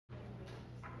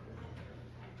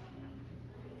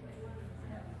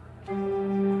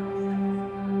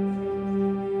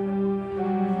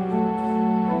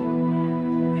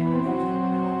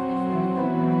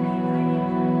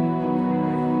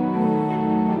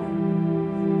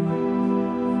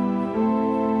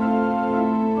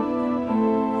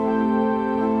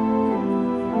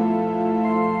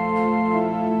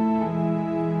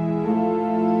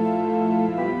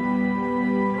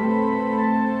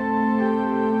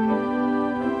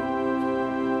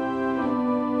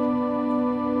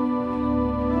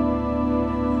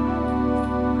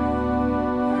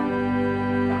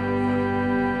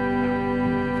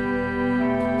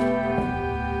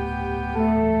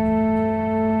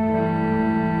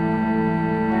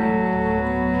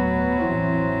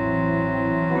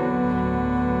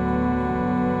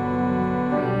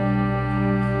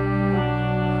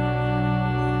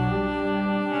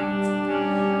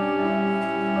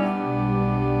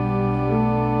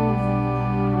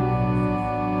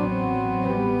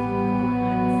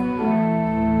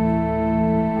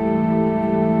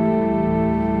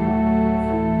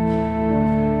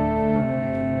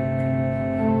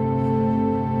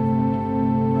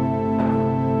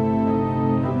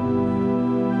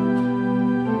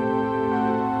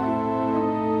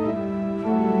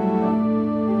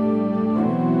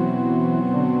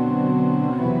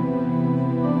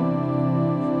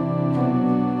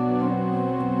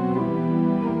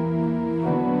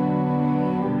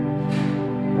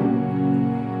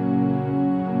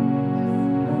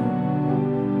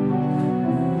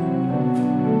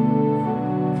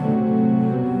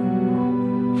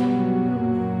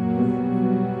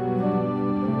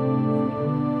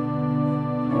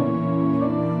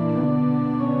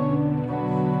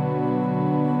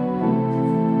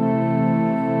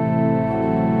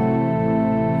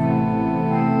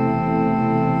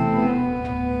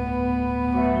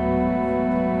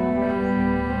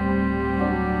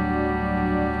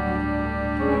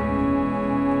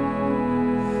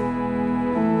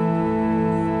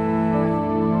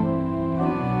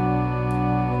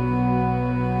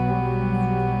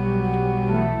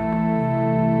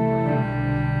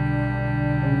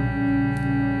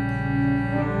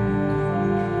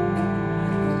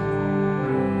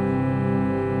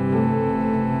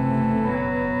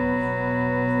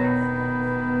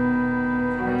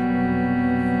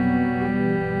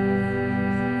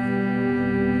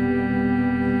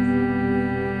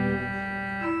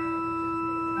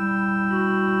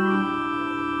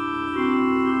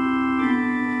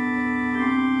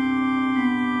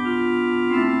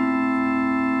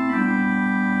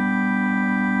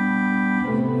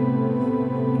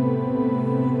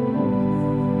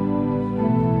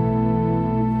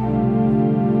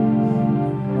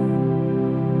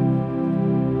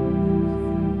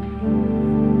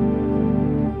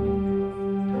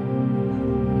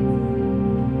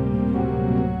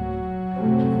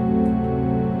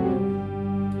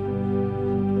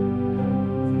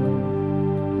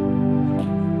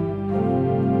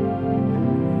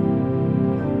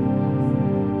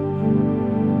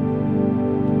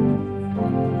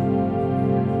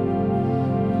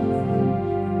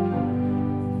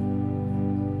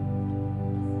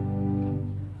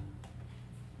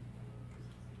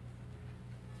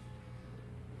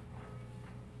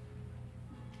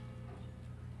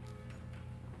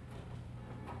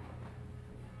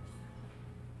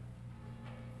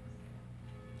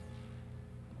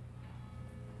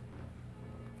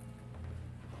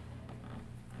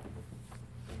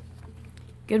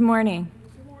Good morning.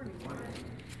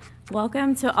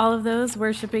 Welcome to all of those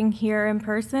worshiping here in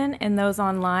person and those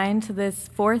online to this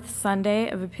fourth Sunday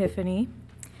of Epiphany.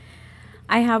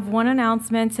 I have one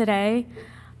announcement today.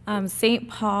 St.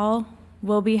 Paul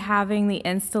will be having the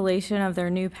installation of their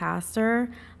new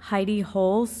pastor, Heidi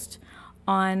Holst,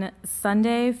 on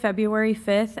Sunday, February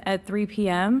 5th at 3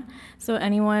 p.m. So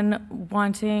anyone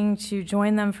wanting to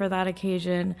join them for that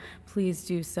occasion, please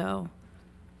do so.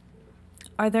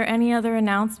 Are there any other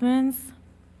announcements?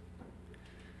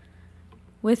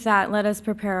 With that, let us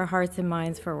prepare our hearts and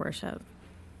minds for worship.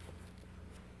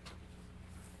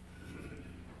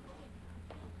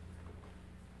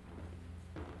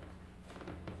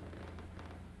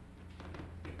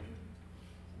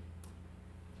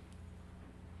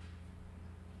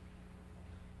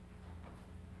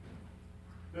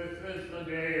 This is the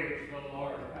day which the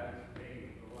Lord has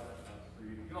made. Let us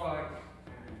rejoice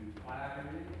and be glad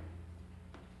in it.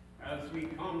 As we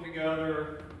come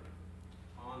together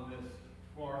on this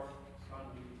fourth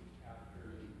Sunday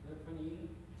after Epiphany,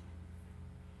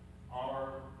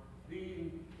 our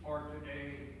theme for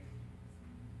today,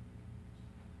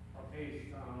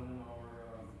 based on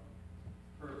our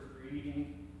first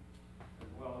reading as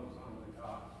well as on the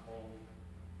gospel,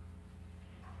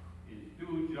 is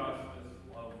do justice,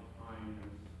 love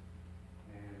kindness,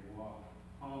 and walk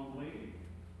humbly.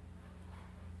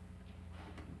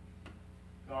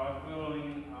 God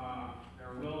willing,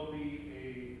 there will be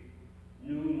a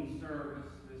noon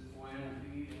service this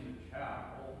Wednesday in the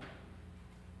chapel,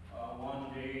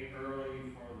 one day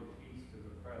early for the feast of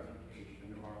the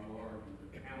presentation of our Lord in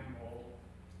the temple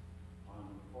on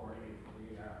the 40th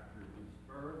day after his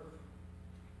birth.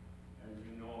 As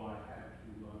you know, I had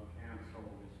to cancel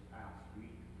this past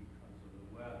week because of the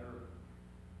weather,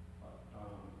 but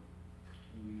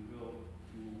we will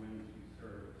do Wednesday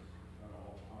service if at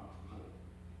all possible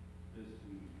this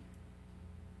week.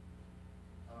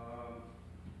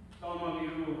 Some of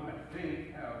you, I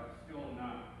think, have still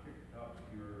not picked up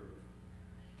your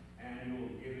annual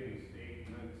giving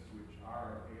statements, which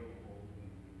are available in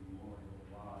the memorial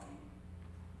body.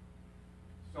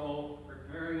 So,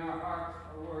 preparing our hearts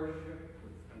for worship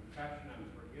with confession and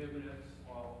forgiveness,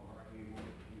 all are able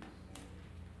to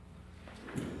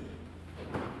stand.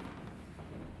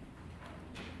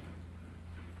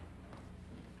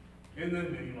 In the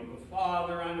name of the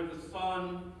Father, and of the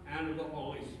Son, and of the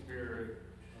Holy Spirit.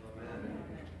 Amen.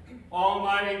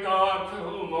 Almighty God, to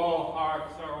whom all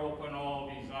hearts are open, all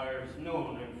desires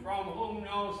known, and from whom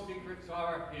no secrets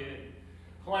are hid,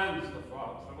 cleanse the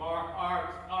thoughts of our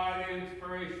hearts by the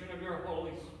inspiration of your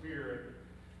Holy Spirit,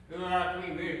 that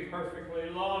we may perfectly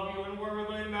love you and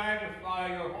worthily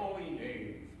magnify your holy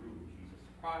name through Jesus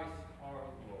Christ our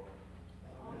Lord.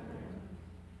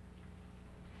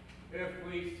 If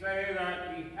we say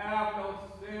that we have no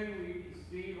sin, we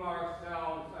deceive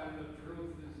ourselves, and the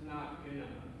truth is not in us.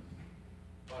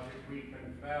 But if we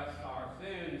confess our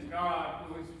sins, God,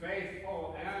 who is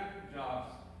faithful and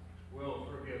just, will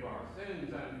forgive our sins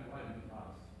and cleanse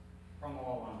us from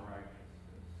all unrighteousness.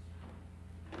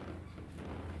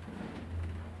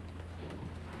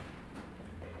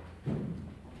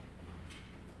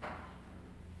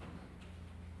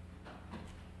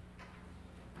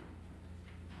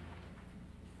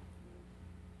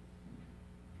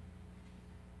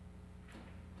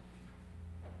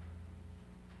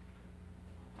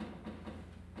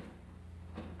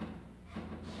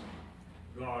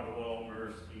 God of all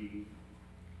mercy,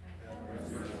 have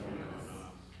mercy on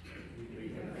us. We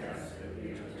confess that we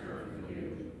have turned from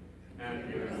you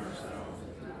and given ourselves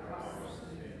to the power of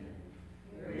sin.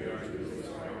 We are truly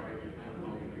sorry and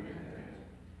humbly repent.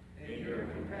 In your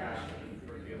compassion,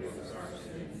 forgive us our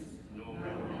sins, known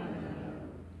and unknown,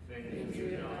 things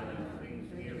we have done and things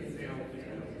we have failed to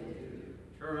do.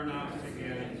 Turn us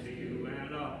again to you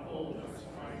and uphold us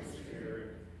by your Spirit,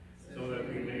 so that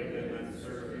we may live and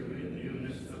serve you in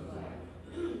newness of life.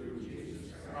 Through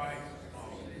Jesus Christ,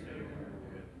 our Savior.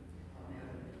 Amen.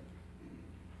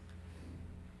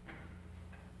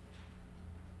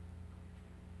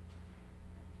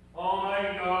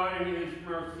 Almighty God, in his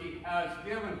mercy, has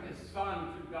given his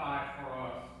Son to die for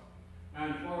us,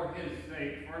 and for his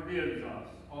sake forgives us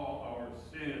all our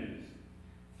sins.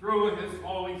 Through his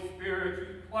Holy Spirit,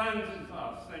 he cleanses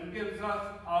us and gives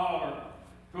us power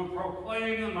to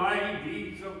proclaim the mighty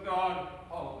deeds of God,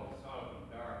 called us out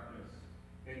of darkness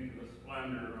into the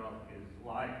splendor of his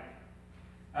light.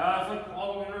 As a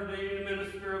called and ordained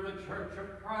minister of the Church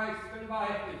of Christ and by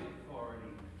his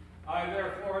authority, I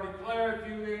therefore declare to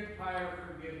you the entire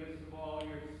forgiveness of all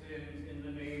your sins in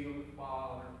the name of the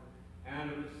Father,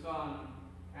 and of the Son,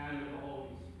 and of the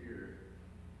Holy Spirit.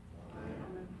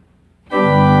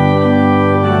 Amen.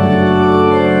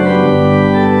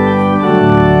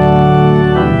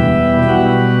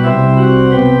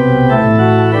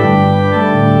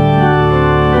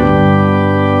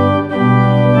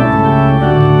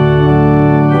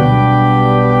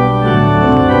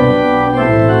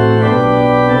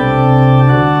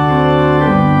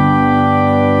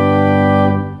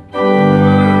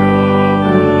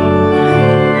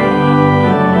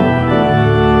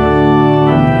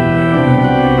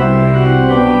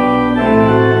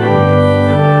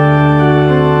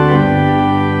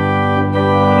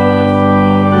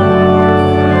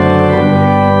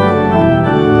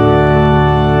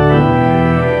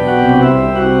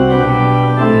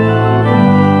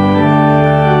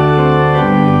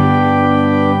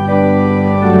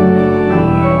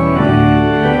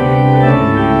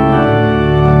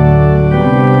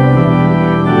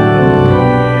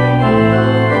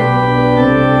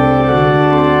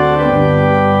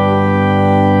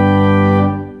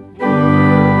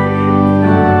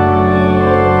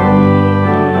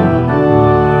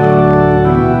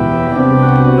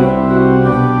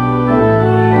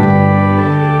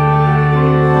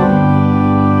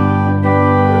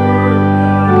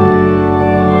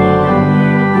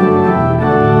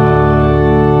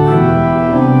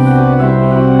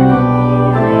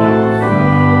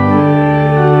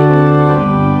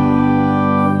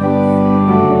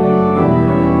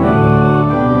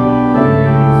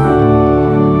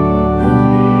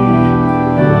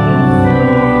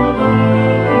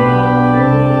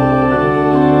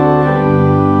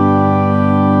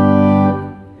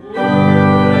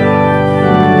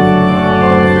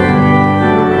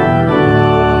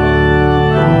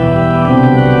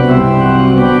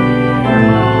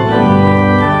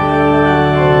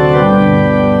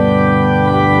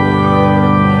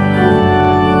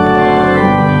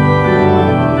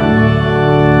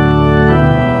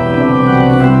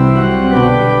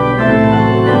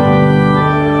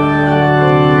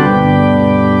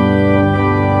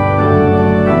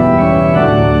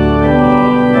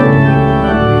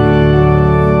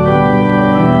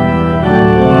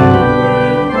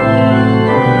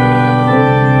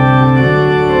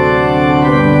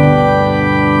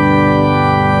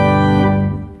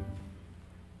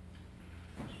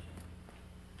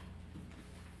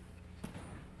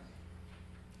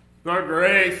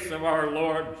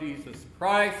 Jesus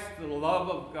Christ, the love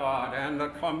of God, and the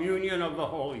communion of the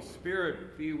Holy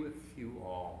Spirit be with you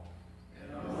all.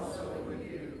 And also with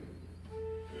you.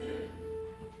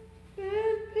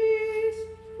 In peace,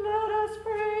 let us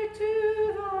pray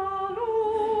to the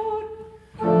Lord.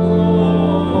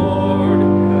 Lord,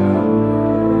 have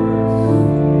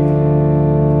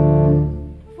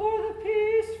For the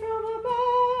peace from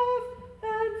above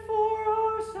and for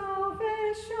our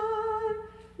salvation,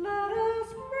 let us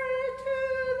pray to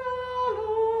the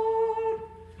Lord.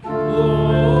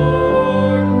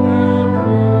 Lord, have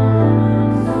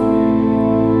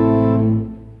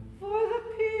For the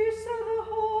peace of the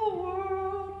whole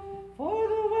world, for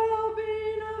the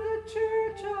well-being of the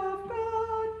Church of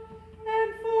God, and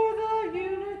for the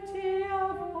unity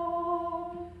of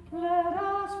all, let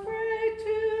us pray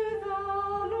to the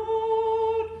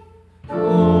Lord.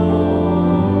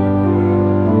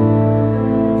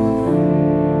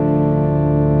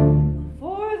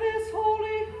 For this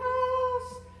holy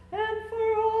house, and for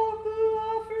all who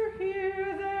offer here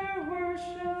their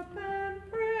worship and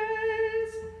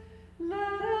praise,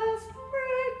 let us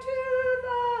pray to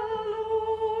the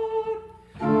Lord.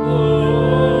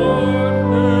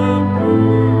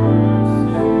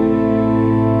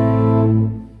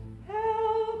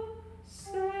 Help,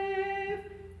 save,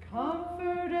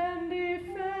 comfort, and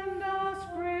defend us,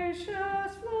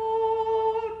 gracious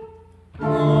Lord.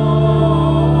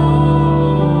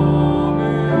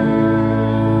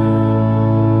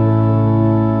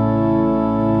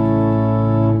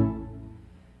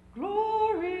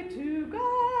 Glory to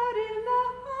God in the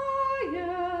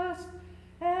highest,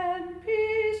 and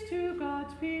peace to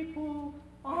God's people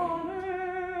on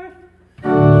earth.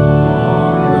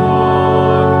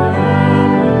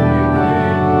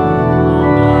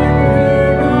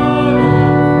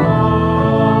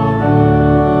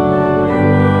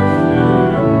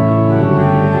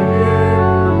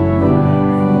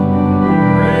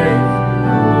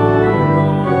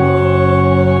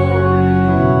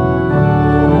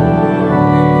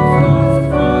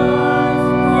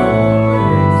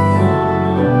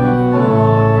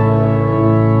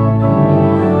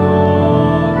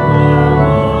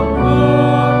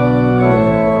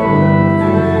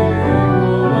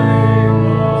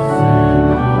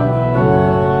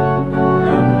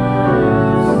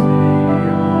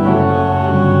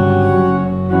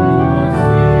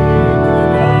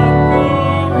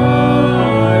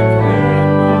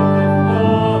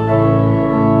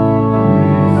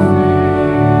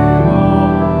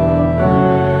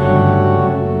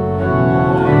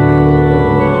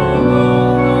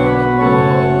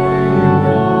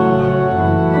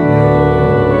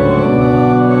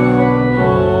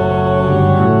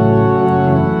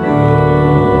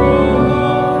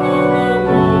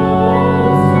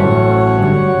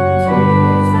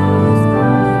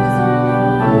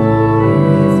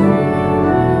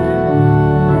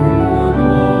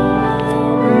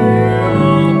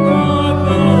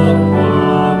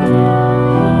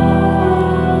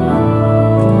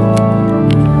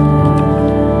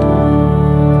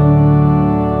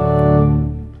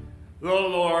 The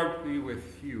Lord be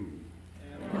with you.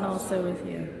 And also with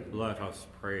you. Let us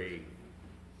pray.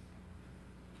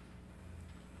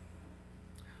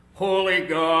 Holy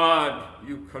God,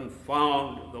 you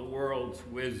confound the world's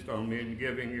wisdom in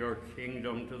giving your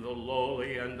kingdom to the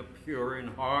lowly and the pure in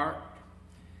heart.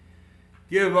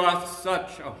 Give us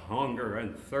such a hunger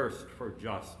and thirst for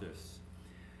justice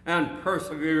and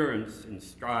perseverance in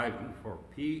striving for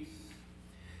peace,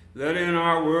 that in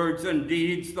our words and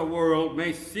deeds the world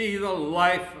may see the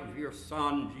life of your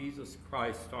Son, Jesus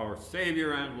Christ, our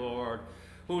Savior and Lord,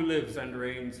 who lives and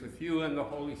reigns with you and the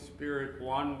Holy Spirit,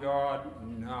 one God,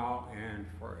 now and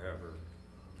forever.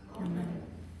 Amen.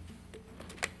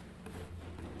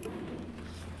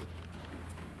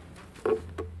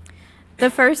 The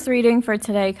first reading for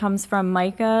today comes from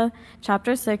Micah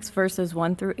chapter 6, verses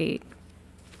 1 through 8.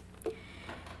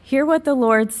 Hear what the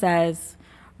Lord says.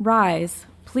 Rise,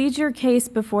 plead your case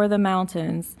before the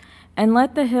mountains, and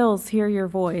let the hills hear your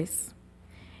voice.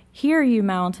 Hear, you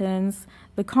mountains,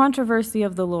 the controversy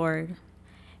of the Lord,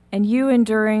 and you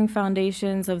enduring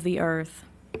foundations of the earth.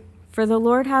 For the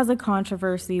Lord has a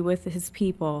controversy with his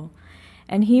people,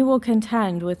 and he will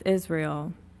contend with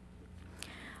Israel.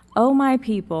 O my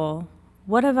people,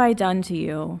 what have I done to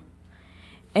you?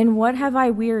 And what have I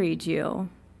wearied you?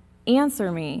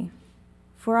 Answer me,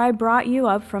 for I brought you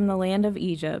up from the land of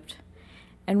Egypt,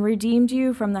 and redeemed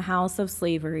you from the house of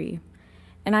slavery.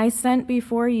 And I sent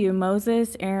before you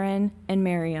Moses, Aaron, and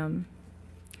Miriam.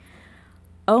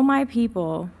 O my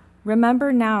people,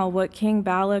 remember now what King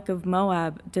Balak of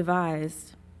Moab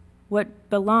devised, what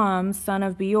Balaam, son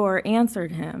of Beor,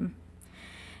 answered him.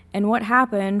 and what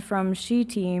happened from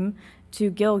Shittim to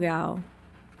Gilgal,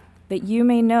 that you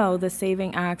may know the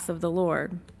saving acts of the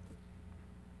Lord.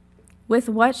 With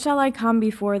what shall I come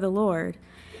before the Lord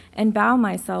and bow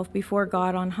myself before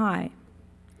God on high?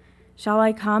 Shall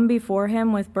I come before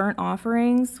him with burnt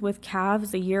offerings, with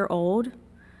calves a year old?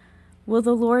 Will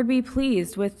the Lord be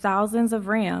pleased with thousands of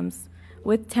rams,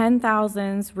 with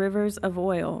 10,000 rivers of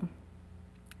oil?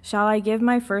 Shall I give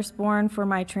my firstborn for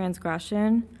my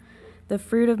transgression, the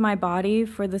fruit of my body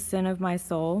for the sin of my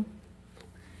soul?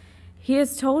 He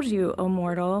has told you, O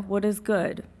mortal, what is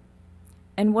good.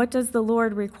 And what does the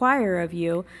Lord require of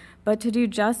you but to do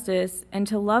justice and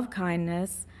to love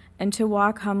kindness and to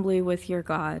walk humbly with your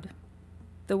God?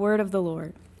 The word of the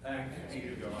Lord. Thanks be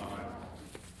to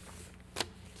God.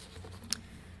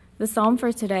 The psalm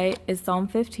for today is Psalm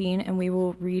 15, and we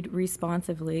will read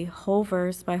responsively, whole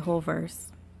verse by whole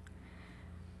verse.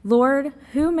 Lord,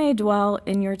 who may dwell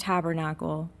in your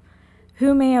tabernacle?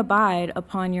 Who may abide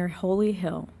upon your holy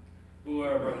hill?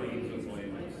 Whoever leads a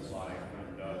blameless life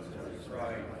and does what is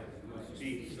right, who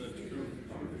speaks the truth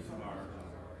from his heart.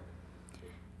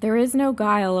 There is no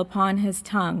guile upon his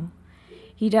tongue.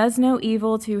 He does no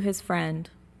evil to his friend.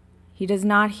 He does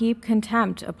not heap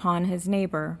contempt upon his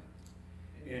neighbor.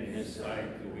 In his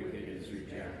sight the wicked is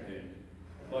rejected,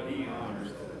 but he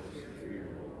honors those who fear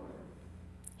the Lord.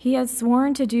 He has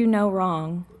sworn to do no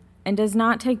wrong and does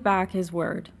not take back his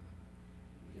word.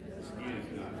 He does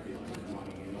not give his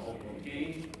money in open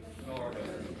gain, nor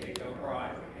does he take a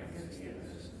bribe against the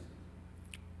innocent.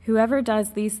 Whoever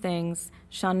does these things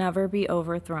shall never be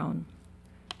overthrown.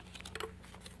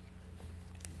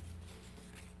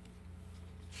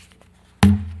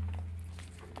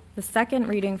 The second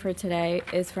reading for today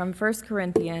is from 1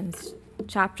 Corinthians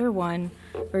chapter 1,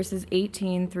 verses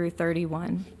 18 through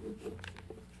 31.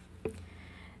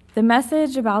 The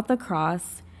message about the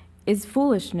cross is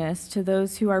foolishness to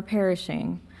those who are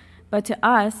perishing, but to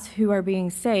us who are being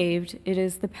saved, it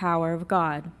is the power of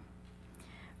God.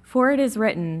 For it is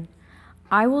written,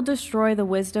 I will destroy the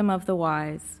wisdom of the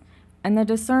wise, and the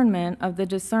discernment of the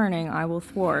discerning I will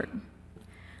thwart.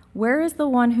 Where is the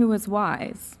one who is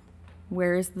wise?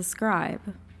 Where is the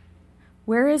scribe?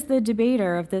 Where is the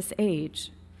debater of this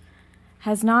age?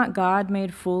 Has not God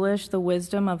made foolish the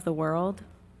wisdom of the world?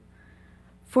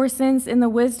 For since in the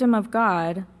wisdom of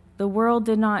God, the world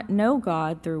did not know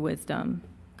God through wisdom,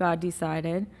 God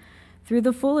decided, through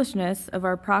the foolishness of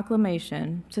our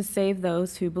proclamation, to save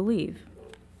those who believe.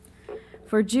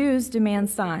 For Jews demand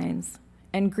signs,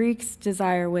 and Greeks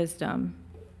desire wisdom.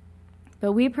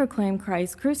 But we proclaim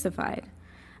Christ crucified,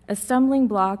 a stumbling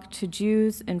block to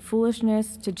Jews and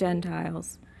foolishness to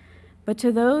Gentiles. But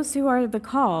to those who are the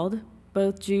called,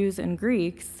 both Jews and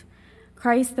Greeks,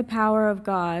 Christ the power of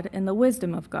God and the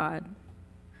wisdom of God.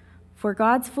 For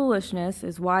God's foolishness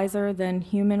is wiser than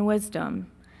human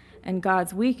wisdom, and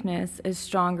God's weakness is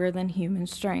stronger than human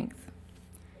strength.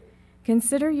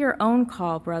 Consider your own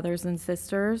call, brothers and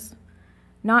sisters.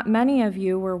 Not many of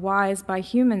you were wise by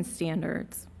human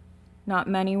standards. Not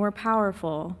many were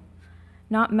powerful.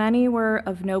 Not many were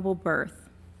of noble birth.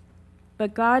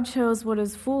 But God chose what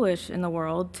is foolish in the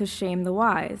world to shame the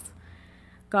wise.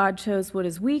 God chose what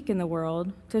is weak in the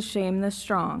world to shame the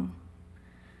strong.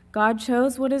 God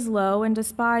chose what is low and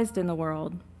despised in the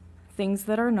world, things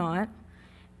that are not,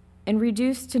 and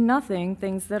reduced to nothing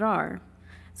things that are,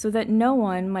 so that no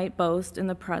one might boast in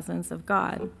the presence of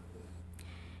God.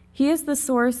 He is the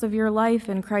source of your life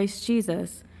in Christ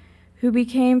Jesus, who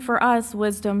became for us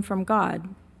wisdom from God,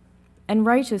 and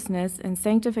righteousness and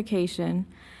sanctification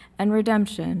and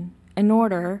redemption, in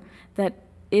order that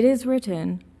it is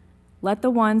written, let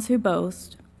the ones who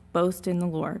boast, boast in the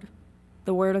Lord.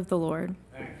 The word of the Lord.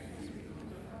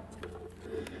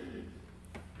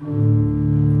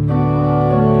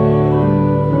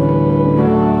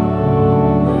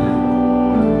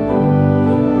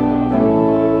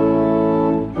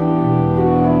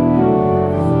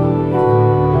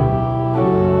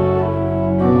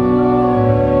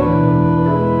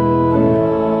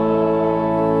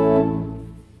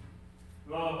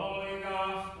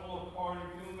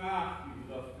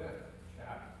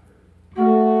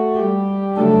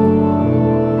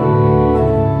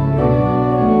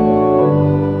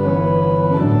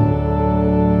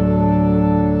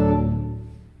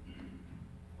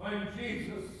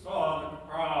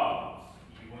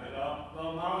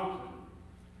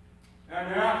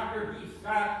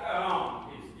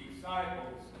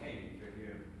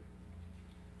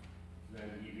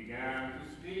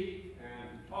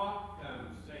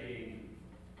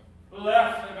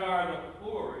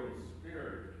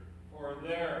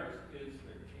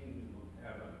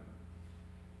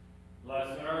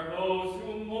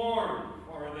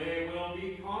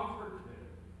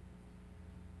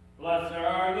 Blessed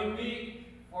are the meek,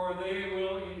 for they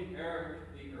will inherit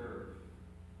the earth.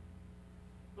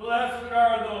 Blessed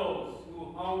are those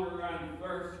who hunger and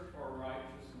thirst for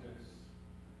righteousness,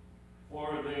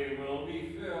 for they will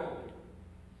be filled.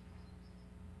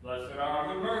 Blessed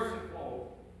are the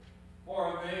merciful,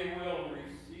 for they will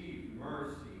receive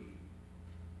mercy.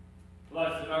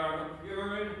 Blessed are the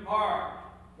pure in heart,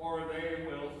 for they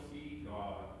will see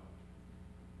God.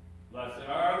 Blessed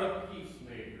are the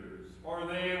peacemakers, for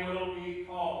they will be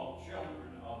called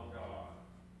children of God.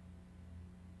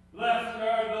 Blessed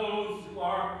are those who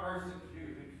are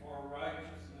persecuted for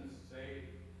righteousness' sake,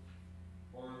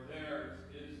 for theirs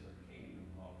is the kingdom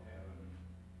of heaven.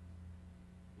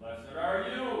 Blessed are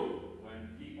you when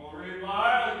people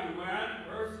revile you and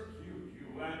persecute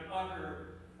you and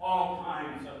utter all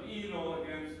kinds of evil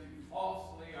against you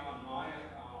falsely on my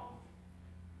account.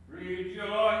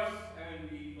 Rejoice and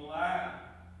be glad,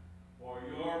 for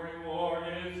your reward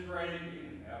is great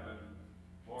in heaven.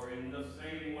 For in the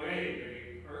same way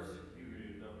they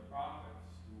persecuted the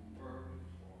prophets who were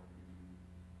before you.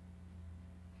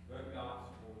 The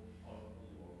Gospel of the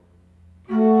Lord.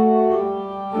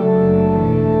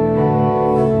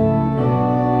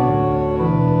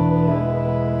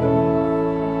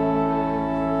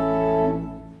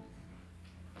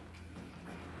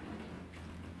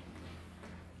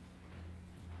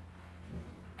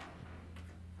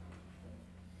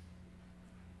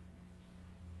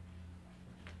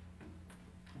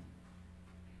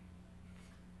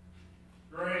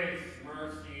 Grace,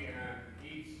 mercy, and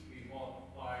peace be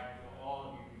multiplied to all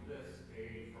of you this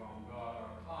day from God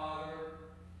our Father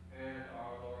and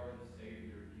our Lord and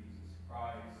Savior Jesus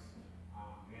Christ.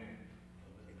 Amen.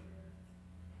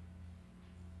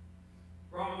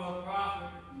 From the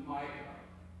prophet Micah.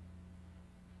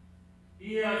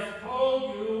 He has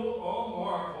told you, O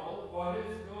mortal, what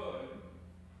is good.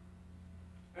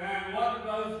 And what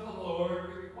does the Lord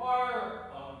require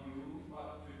of you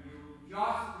but to do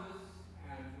justice,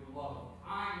 to love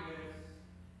kindness,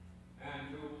 and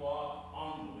to walk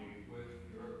humbly with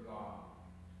your God.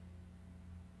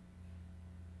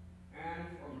 And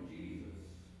from Jesus,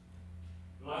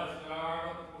 blessed are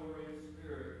the poor in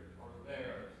spirit, for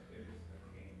theirs is the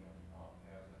kingdom of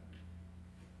heaven.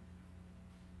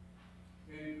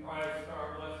 In Christ our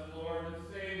blessed Lord and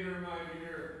Savior, my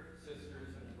dear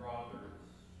sisters and brothers,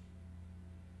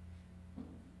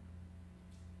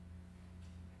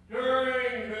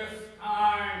 during this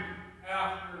time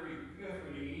after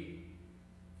Epiphany,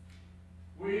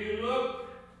 we look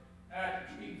at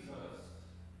Jesus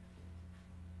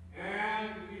and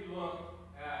we look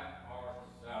at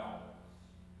ourselves.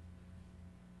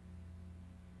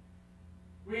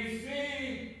 We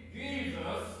see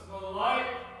Jesus, the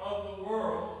light of the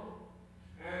world,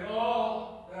 and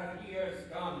all that he has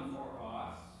done for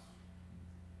us.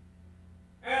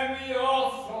 And we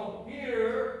also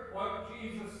hear what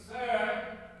Jesus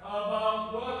said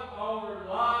about what our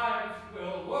lives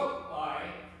will look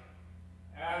like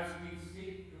as we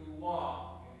seek to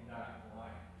walk in that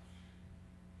light.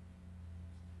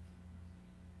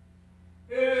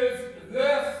 It is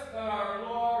this that our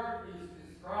Lord is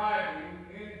describing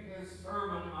in his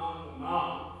Sermon on the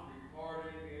Mount,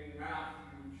 recorded in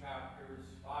Matthew chapters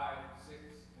 5, 6,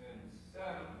 and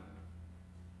 7,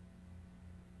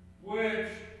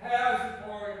 which has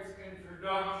for its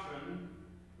introduction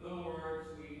the words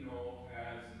we know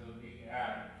as the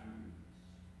Beatitudes,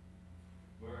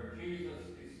 where Jesus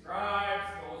describes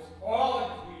those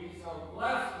qualities of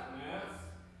blessedness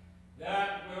that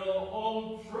will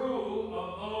hold true of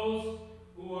those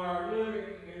who are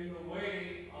living in the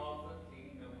way of the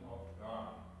kingdom of God.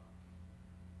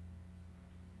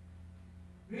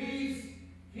 These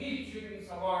teachings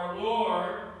of our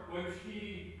Lord, which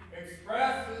he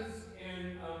expresses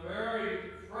in a very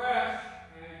fresh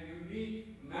and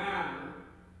unique manner,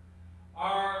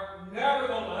 are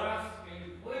nevertheless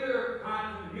in clear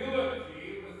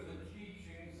continuity with the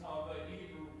teachings of the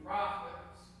Hebrew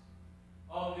prophets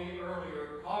of the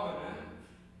earlier covenant,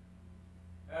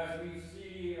 as we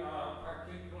see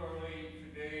particularly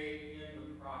today in the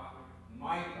prophet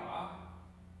Micah,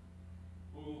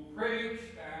 who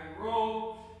preached and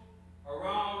wrote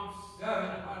around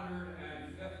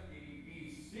 750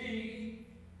 BC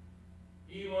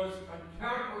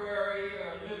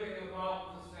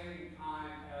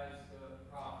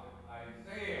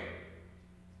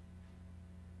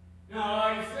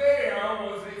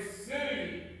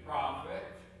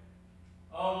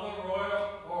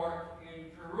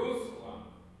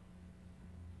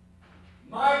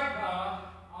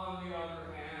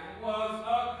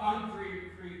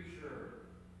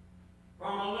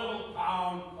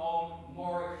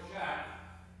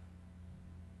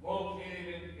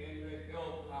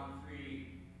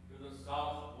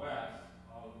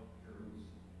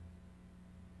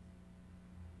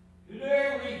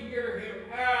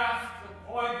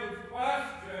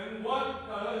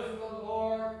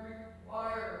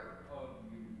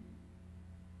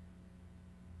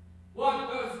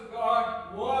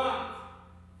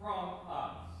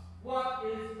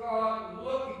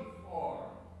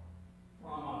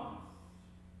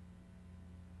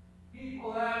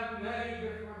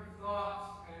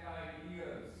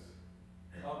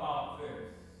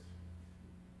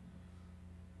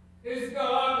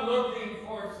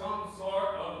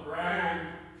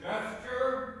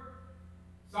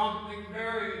something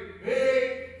very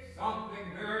big, something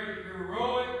very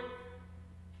heroic,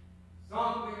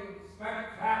 something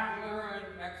spectacular and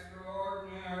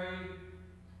extraordinary,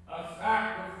 a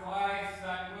sacrifice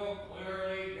that will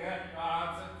clearly get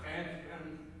God's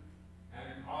attention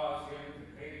and cause him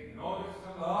to take notice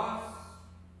of us.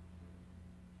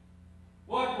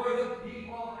 What were the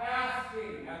people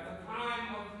asking at the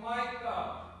time of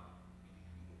Micah?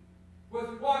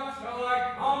 With what shall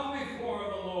I come before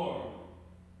the Lord?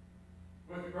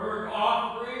 With burnt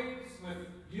offerings, with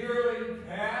yearling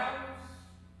calves,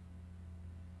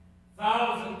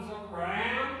 thousands of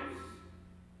rams,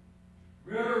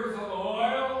 rivers of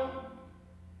oil?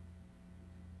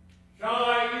 Shall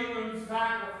I even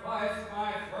sacrifice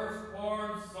my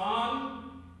firstborn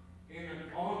son in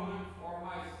atonement for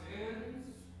my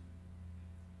sins?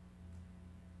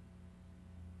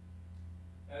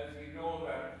 As we know,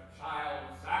 that child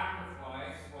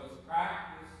sacrifice was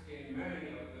practiced in many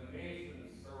of the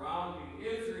nations surrounding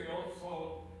Israel,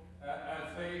 so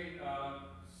as they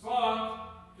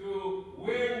sought to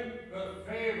win the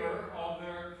favor of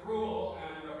their cruel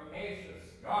and rapacious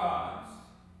gods.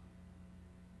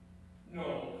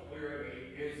 No,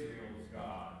 clearly Israel's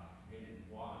God didn't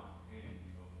want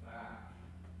any of that.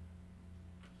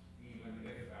 Even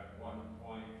if at one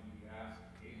point he asked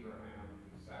Abraham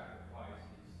to sacrifice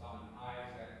his son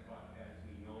Isaac, but as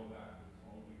we know, that was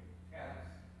only a test.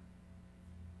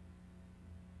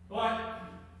 But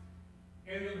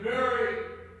in the very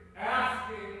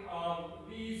asking of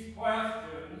these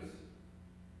questions,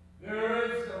 there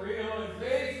is the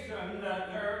realization that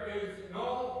there is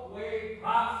no way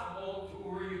possible to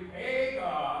repay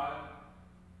God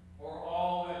for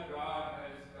all that God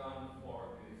has done for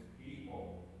his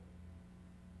people.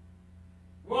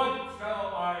 What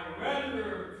shall I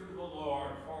render to the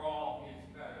Lord for all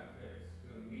his benefits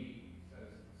to me, says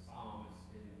the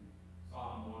psalmist in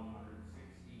Psalm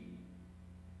 116.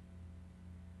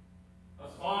 A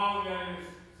song that is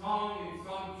sung in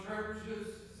some churches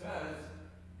says,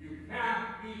 you can't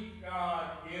beat God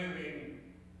giving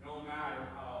no matter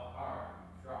how hard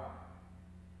you try.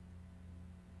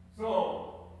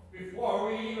 So, before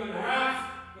we even ask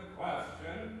the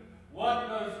question, what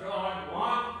does God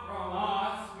want from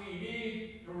us, we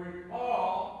need to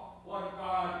recall what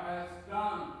God has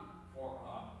done for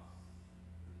us.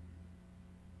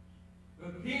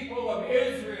 The people of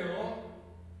Israel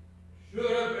should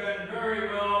have been very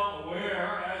well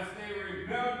aware as they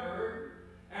remembered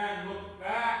and looked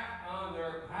back on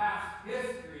their past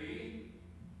history,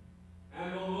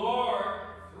 and the Lord,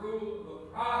 through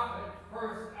the prophet,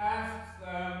 first asks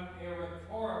them a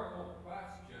rhetorical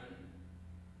question.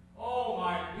 Oh,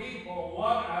 my people,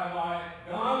 what have I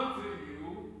done to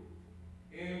you?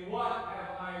 In what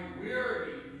have I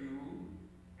wearied you?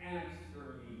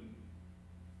 Answer me.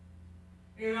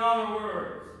 In other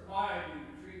words, why do you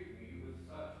treat me with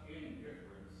such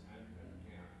indifference and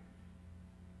contempt?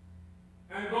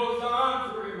 And goes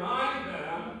on to remind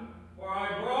them, for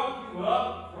I brought you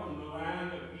up from the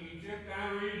land of Egypt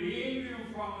and redeemed you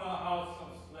from the house of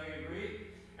slavery,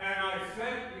 and I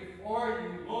sent before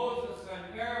you Moses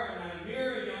and Aaron and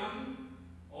Miriam.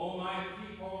 O my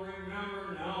people,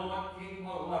 remember now what King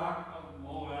Balak of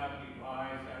Moab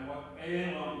devised, and what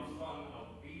Balaam, son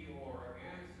of Beor,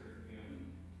 answered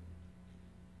him.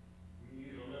 We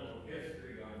need a little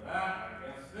history on that, I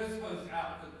guess. This was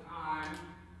at the time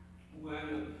when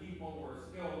the people were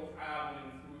still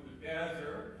traveling through the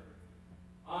desert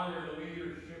under the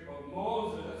leadership of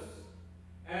Moses,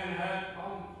 and had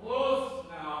come close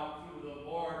now to the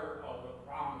border of the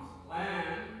promised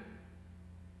land.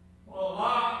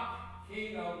 Balak,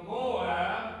 king of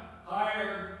Moab,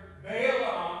 hired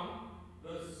Balaam,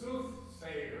 the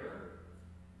soothsayer.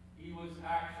 He was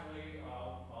actually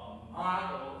of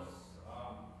Magos.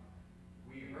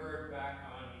 We heard back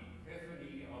on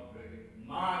Epiphany of the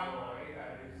Magoi,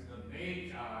 that is the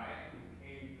Magi, who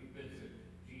came to visit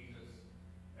Jesus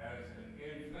as an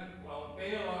infant. Well,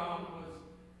 Balaam was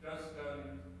just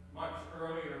a much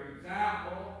earlier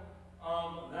example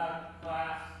of that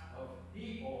class of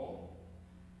people.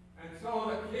 And so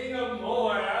the king of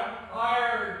Moab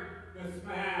hired this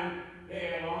man,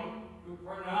 Balaam, to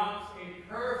pronounce a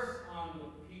curse on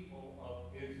the people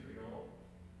of Israel.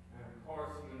 And of course,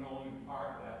 you know, in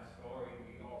part of that story,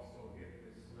 we also get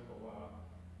this little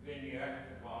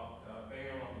vignette about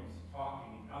Balaam's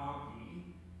talking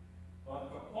donkey.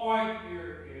 But the point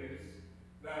here is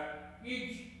that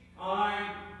each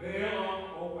time Balaam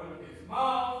opened his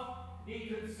mouth, he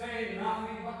could say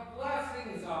nothing but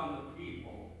blessings on the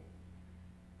people.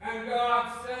 And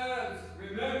God says,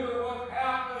 remember what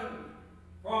happened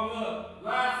from the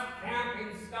last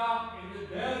camping stop in the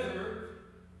desert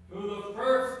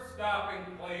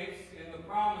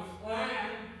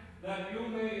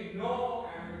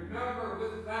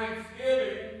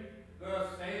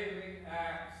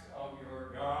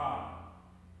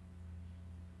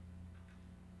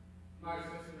My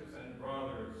sisters and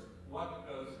brothers, what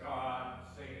does God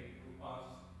say to us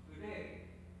today,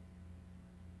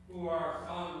 who are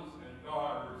sons and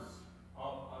daughters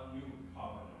of a new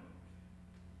covenant?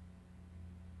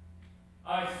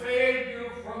 I saved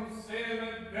you from sin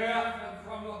and death and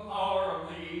from the power of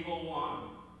the evil one.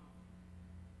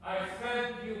 I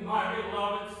sent you, my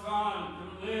beloved Son,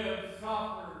 to live,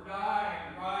 suffer, die,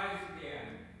 and rise again.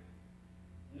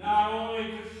 Not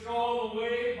only to show the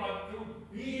way, but to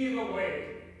be the way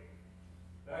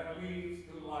that leads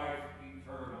to life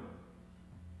eternal.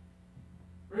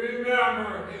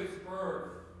 Remember his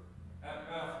birth at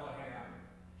Bethlehem.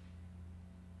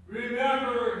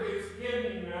 Remember his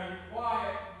hidden and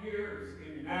quiet years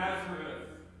in Nazareth.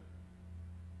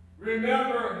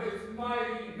 Remember his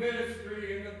mighty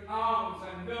ministry in the towns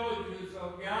and villages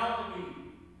of Galilee.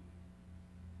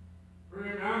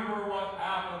 Remember what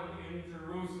happened in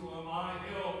Jerusalem on a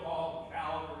hill called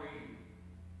Calvary,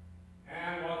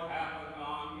 and what happened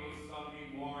on a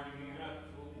Sunday morning in a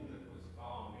tomb that was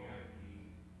found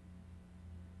empty.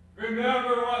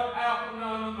 Remember what happened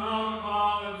on the Mount of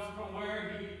Olives, from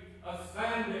where he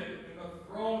ascended to the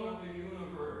throne of the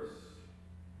universe.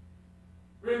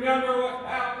 Remember what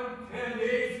happened 10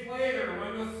 days later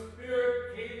when the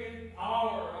Spirit came in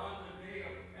power on the day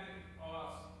of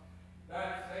Pentecost.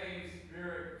 That same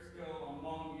Spirit still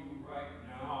among you right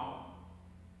now,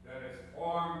 that has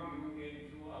formed you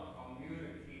into a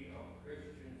community of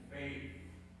Christian faith.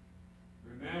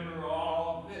 Remember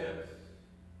all this.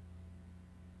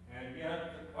 And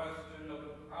yet the question of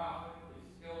the prophet is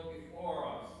still before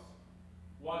us.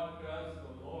 What does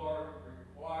the Lord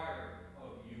require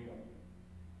of you?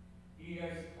 He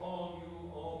has told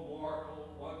you, O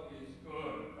mortal, what is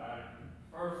good. And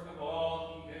first of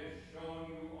all, he has shown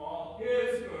you all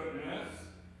his goodness,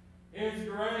 his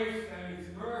grace and his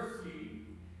mercy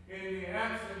in the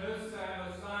Exodus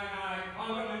and the Sinai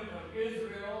covenant of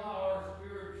Israel, our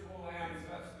spiritual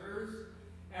ancestors,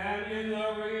 and in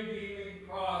the redeeming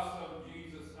cross of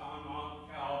Jesus on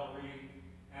Mount Calvary,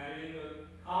 and in the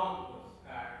countless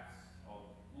acts of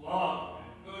love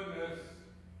and goodness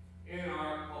in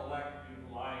our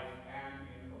collective life and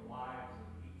in the lives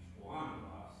of each one of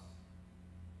us.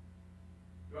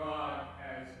 God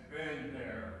has been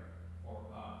there for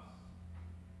us.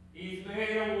 He's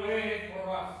made a way for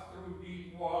us through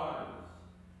deep waters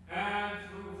and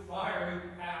through fiery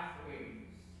pathways.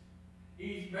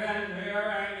 He's been there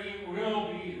and he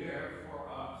will be there for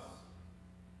us.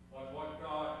 But what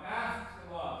God asks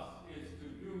of us is to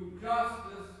do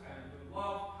justice and to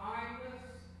love kindness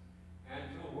and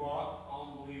to walk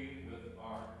humbly with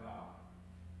our God.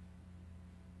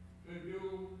 To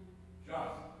do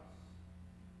justice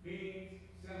means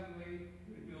simply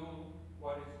to do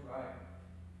what is right,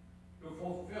 to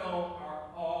fulfill our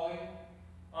calling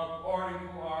according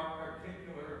to our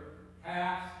particular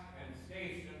task and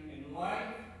station in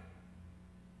life,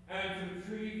 and to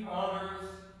treat others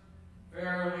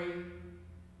fairly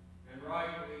and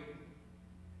rightly,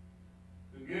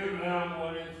 to give them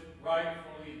what is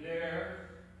rightfully theirs.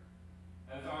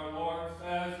 As our Lord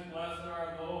says, blessed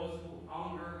are those who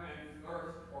hunger and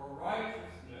thirst for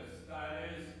righteousness, that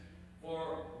is,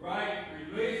 for right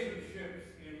relationships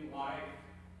in life,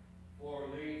 for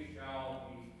they shall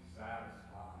be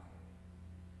satisfied.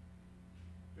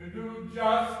 To do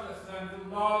justice and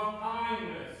to love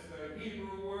kindness, the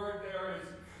Hebrew word there is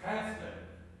chesed.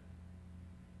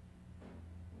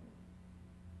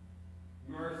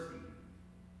 Mercy,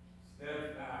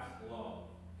 steadfast love,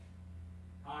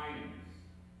 kindness,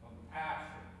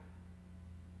 compassion.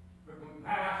 The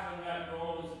compassion that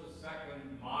goes the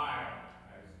second mile,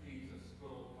 as Jesus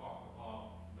will talk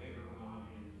about later on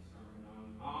in the Sermon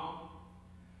on the Mount.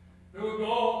 To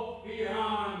go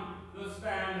beyond the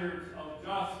standards of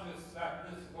justice that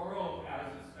this world has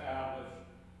established,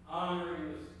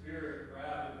 honoring the Spirit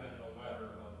rather than the letter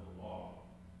of the law.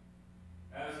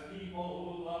 As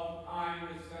people who love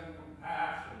kindness and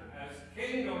compassion, as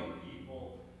kingdom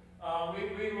people,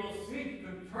 we will seek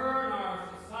to turn our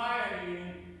society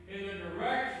in the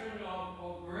direction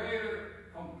of greater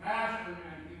compassion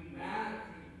and humanity.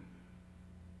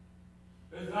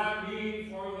 Does that mean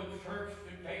for the church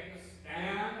to take a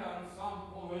stand on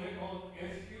some political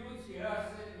issues? Yes,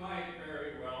 it might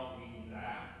very well mean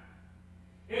that.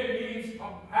 It means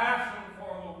compassion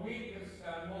for the weakest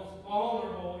and most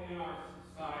vulnerable in our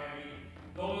society,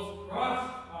 those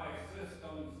crushed by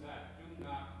systems that do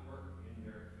not work in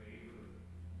their favor.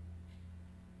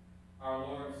 Our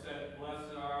Lord said,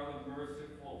 blessed are the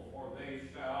merciful, for they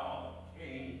shall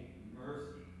obtain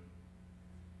mercy.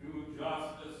 Do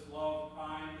justice, love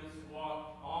kindness,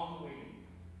 walk humbly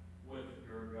with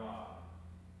your God.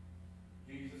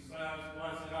 Jesus said says,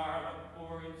 "Blessed are the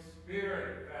poor in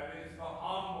spirit," that is, the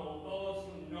humble, those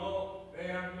who know they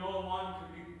have no one to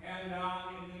depend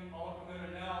on in the ultimate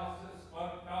analysis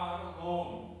but God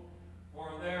alone,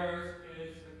 for theirs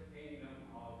is the kingdom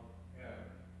of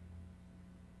heaven.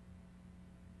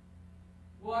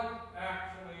 What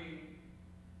actually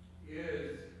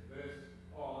is this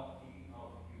quality of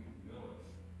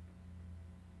humility?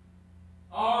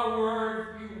 Our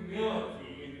word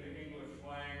humility in the English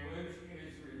language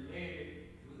is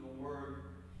related to the word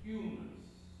humus,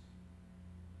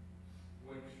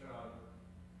 which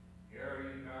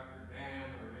Gary, Dr. Dan,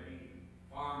 or any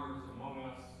farmers among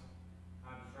us,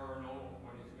 I'm sure know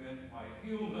what is meant by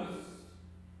humus.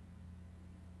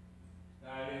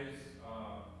 That is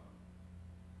a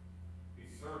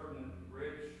certain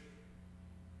rich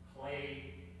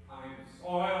clay kind of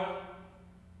soil,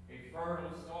 a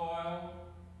fertile soil,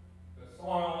 the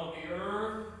soil of the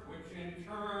earth, which in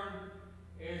turn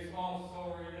is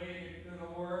also related to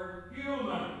the word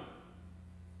human,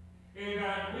 in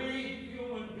that we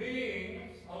human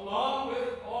beings, along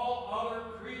with all other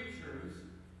creatures,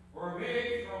 were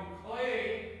made from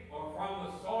clay or from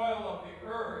the soil of the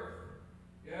earth.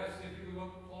 Yes, if you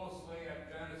look closely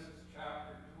at Genesis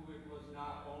chapter 2, it was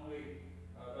not only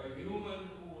the human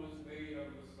who was made of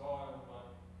the soil, but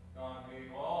God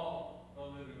made all the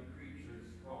living creatures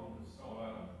from the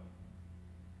soil.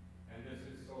 And this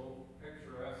is so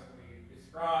picturesquely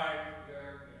described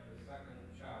there in the second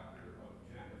chapter of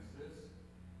Genesis.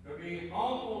 To be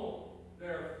humble,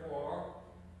 therefore,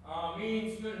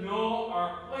 means to know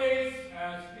our place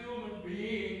as human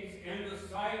beings in the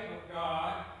sight of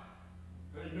God,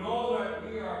 to know that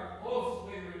we are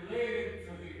closely related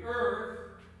to the earth,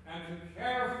 and to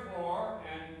care for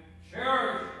and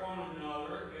cherish one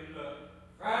another in the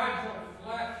fragile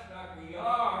flesh that we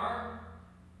are,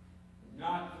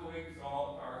 not to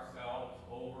exalt ourselves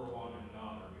over one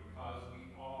another, because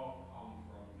we all come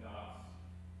from dust,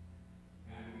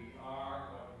 and we are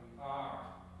what we are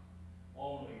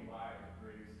only by the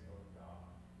grace of God.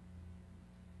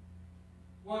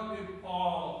 What did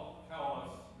Paul tell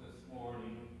us this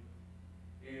morning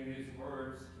in his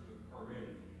words to the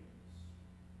Corinthians?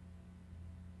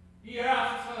 He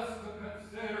asks us to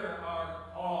consider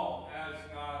our call as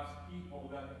God's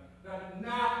people, that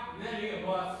not many of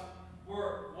us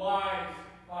were wise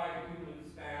by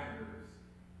human standards.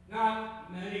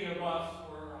 Not many of us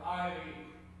were highly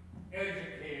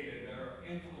educated or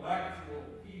intellectual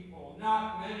people.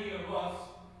 Not many of us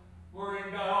were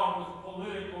endowed with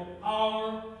political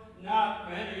power. Not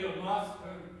many of us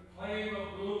could claim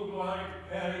a blue-blooded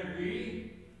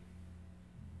pedigree.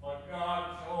 But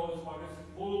God chose what is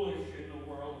foolish in the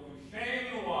world to shame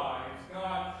the wise.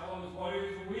 God chose what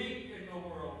is weak in the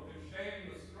world to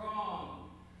shame the strong.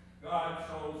 God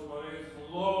chose what is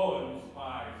low and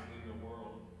despised in the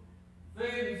world.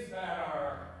 Things that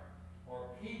are, or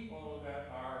people that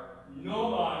are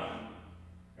nobody,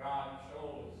 God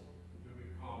chose to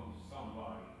become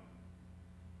somebody,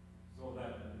 so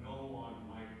that no one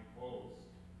might boast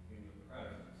in the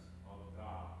presence of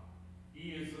God.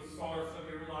 He is the source of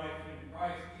your life in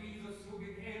Christ Jesus, who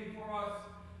became for us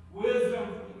wisdom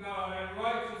from God and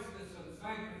righteousness and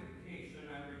sanctification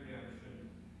and redemption,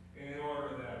 in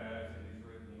order that, as it is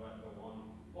written, let the one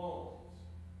who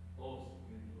boast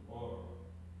in the Lord.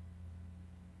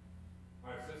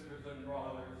 My sisters and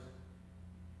brothers,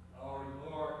 our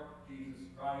Lord Jesus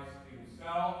Christ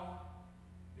himself,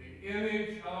 the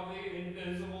image of the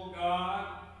invisible God,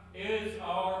 is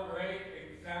our great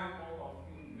example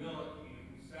of humility,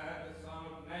 who said, "The Son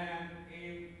of Man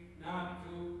came not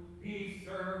to be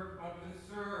served, but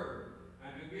to serve,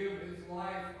 and to give his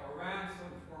life a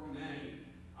ransom for many.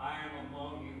 I am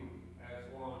among you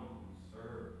as one who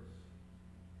serves."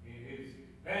 In his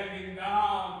bending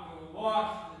down to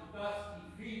wash the dusty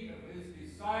feet of his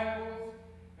disciples,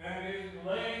 and his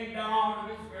laying down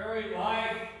of his very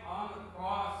life on the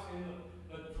cross in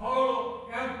the total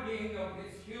emptying of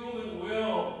his human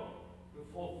will to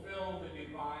fulfill the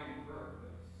divine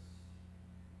purpose.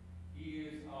 He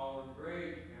is our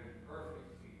great and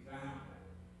perfect example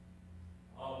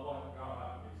of what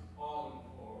God is calling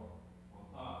for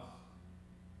from us: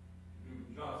 to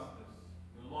do justice,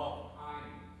 to love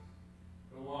kindness,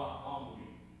 to walk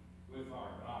humbly with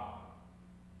our God,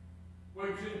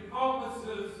 which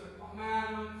encompasses the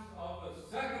commandments of the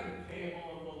second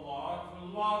table of the law, to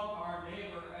love our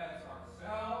neighbor as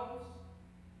ourselves,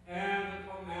 and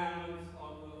the commandments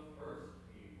of the first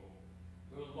table,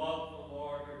 to love the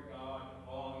Lord your God with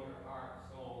all your heart,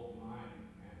 soul, mind,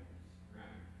 and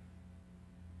strength.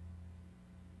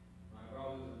 My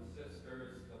brothers and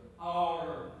sisters, the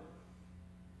power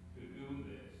to do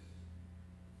this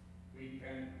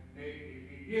a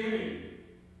beginning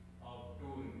of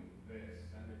doing this.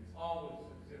 And it's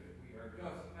always as if we are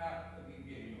just at the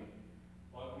beginning,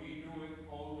 but we do it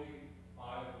only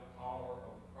by the power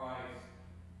of Christ,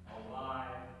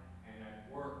 alive and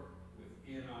at work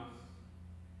within us.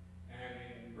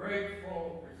 And in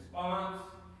grateful response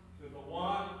to the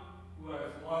one who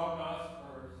has loved us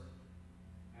first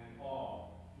and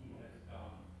all he has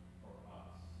done for us.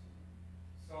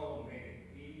 So may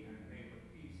it be, and may the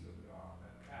peace of God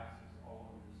that passes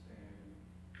all understanding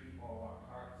keep all our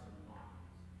hearts and minds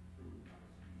through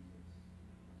Christ Jesus.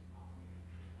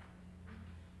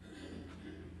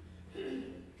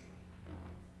 Amen.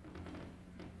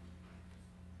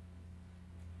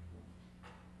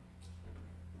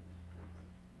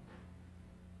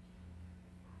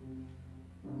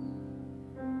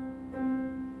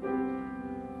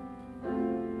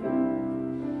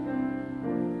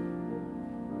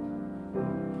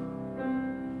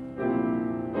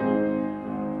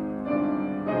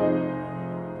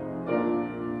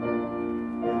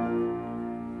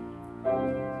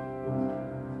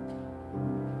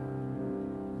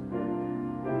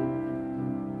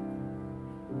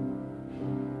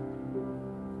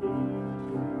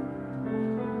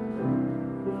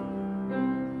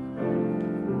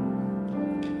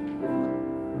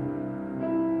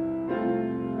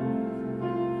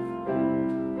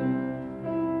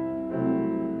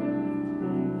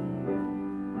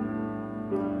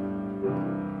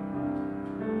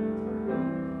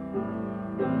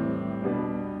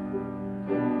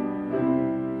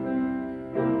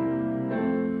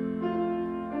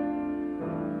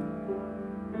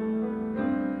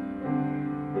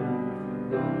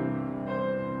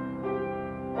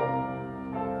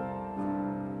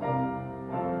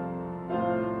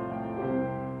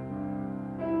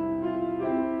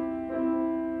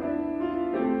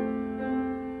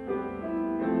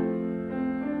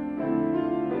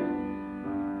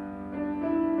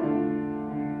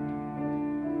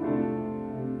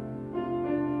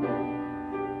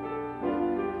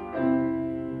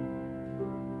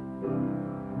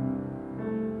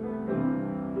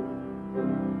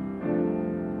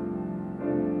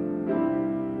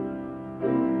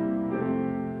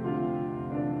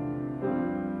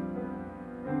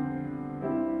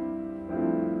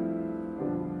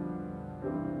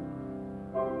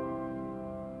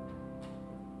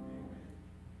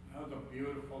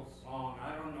 Beautiful song.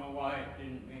 I don't know why it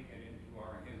didn't make it into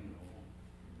our hymnal.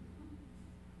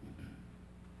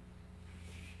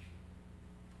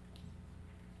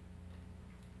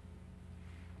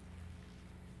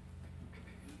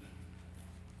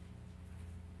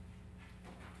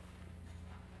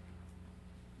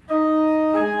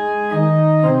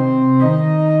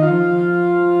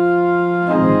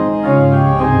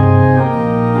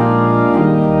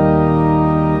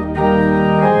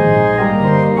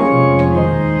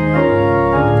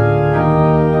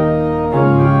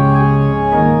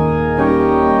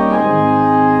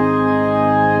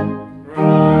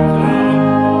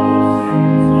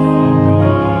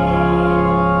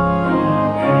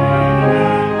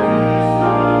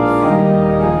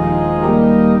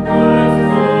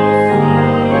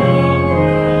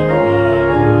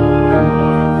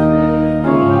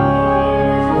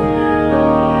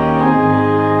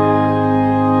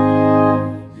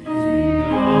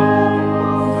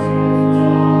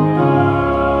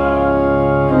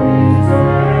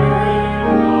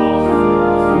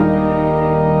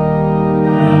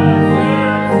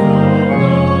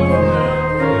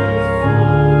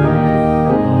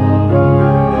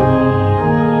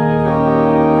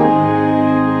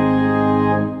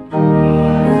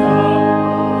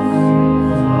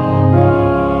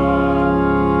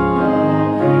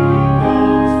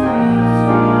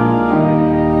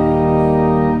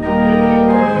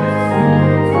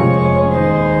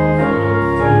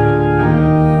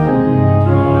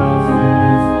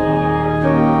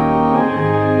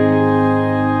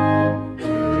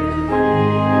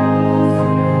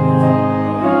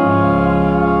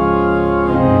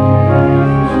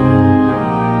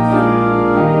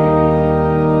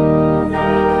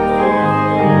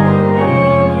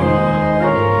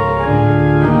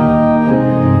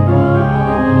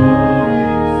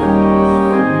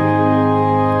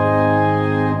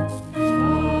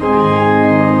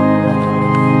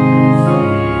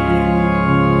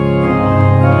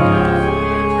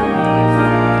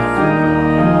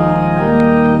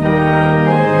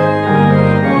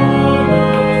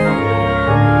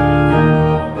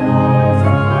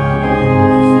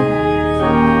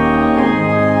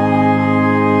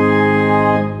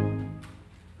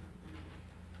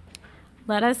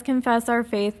 Let us confess our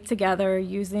faith together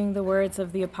using the words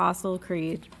of the Apostle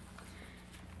Creed.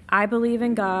 I believe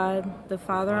in God, the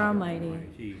Father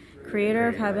Almighty, creator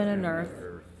of heaven and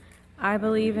earth. I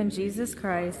believe in Jesus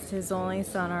Christ, his only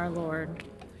Son, our Lord.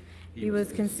 He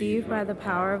was conceived by the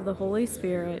power of the Holy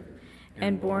Spirit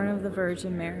and born of the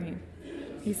Virgin Mary.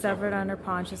 He suffered under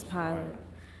Pontius Pilate,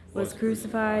 was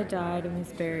crucified, died, and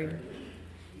was buried.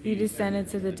 He descended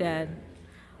to the dead.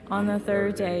 On the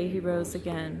third day he rose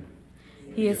again.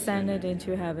 He ascended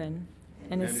into heaven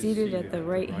and is seated at the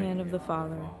right hand of the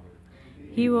Father.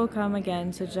 He will come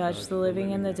again to judge the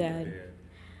living and the dead.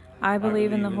 I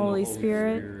believe in the Holy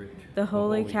Spirit, the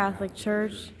Holy Catholic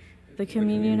Church, the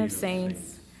communion of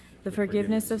saints, the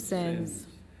forgiveness of sins,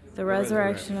 the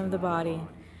resurrection of the body,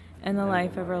 and the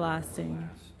life everlasting.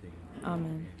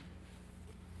 Amen.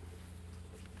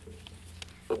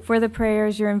 For the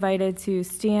prayers, you're invited to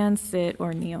stand, sit,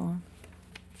 or kneel.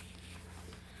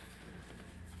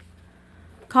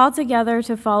 Called together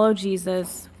to follow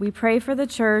Jesus, we pray for the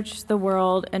church, the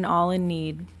world, and all in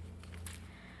need.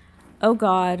 O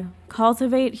God,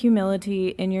 cultivate humility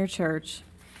in your church.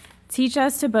 Teach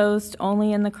us to boast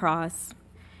only in the cross.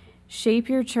 Shape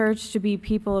your church to be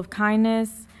people of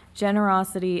kindness,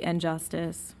 generosity, and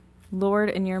justice. Lord,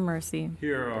 in your mercy,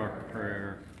 hear our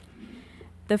prayer.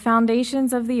 The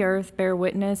foundations of the earth bear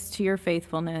witness to your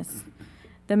faithfulness.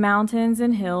 The mountains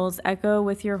and hills echo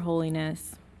with your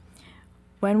holiness.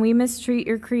 When we mistreat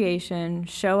your creation,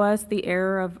 show us the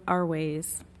error of our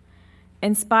ways.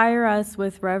 Inspire us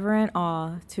with reverent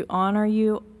awe to honor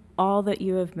you all that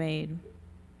you have made.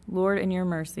 Lord, in your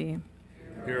mercy,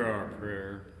 hear our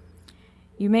prayer.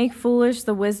 You make foolish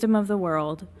the wisdom of the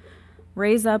world.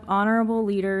 Raise up honorable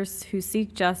leaders who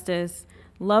seek justice,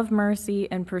 love mercy,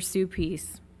 and pursue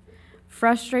peace.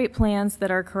 Frustrate plans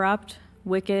that are corrupt,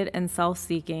 wicked, and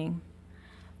self-seeking.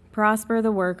 Prosper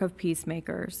the work of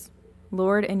peacemakers.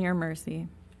 Lord, in your mercy,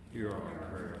 hear our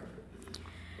prayer.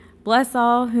 Bless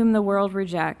all whom the world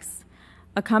rejects.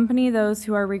 Accompany those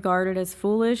who are regarded as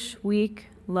foolish, weak,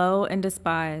 low, and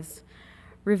despised.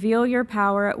 Reveal your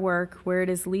power at work where it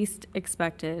is least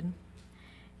expected.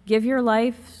 Give your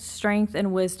life, strength,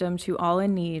 and wisdom to all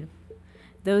in need,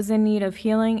 those in need of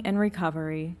healing and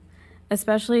recovery,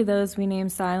 especially those we name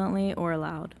silently or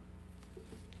aloud.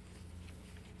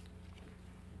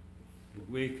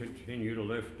 We continue to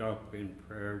lift up in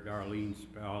prayer Darlene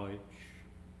Spallich,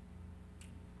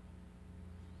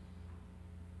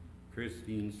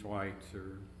 Christine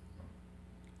Schweitzer,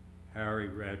 Harry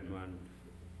Redmond,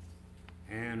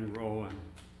 Ann Rowan,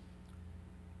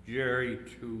 Jerry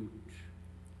Toot,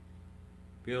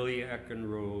 Billy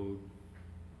Eckenrode,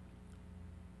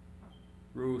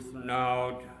 Ruth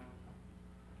Naud,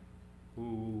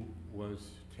 who was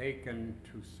taken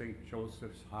to St.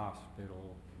 Joseph's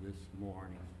Hospital this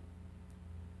morning.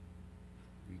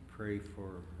 We pray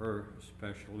for her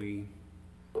especially.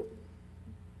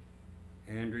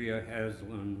 Andrea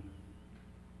Heslin,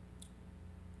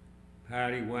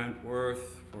 Patty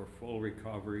Wentworth for full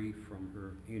recovery from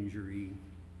her injury.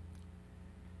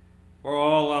 For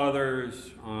all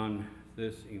others on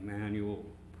this Emmanuel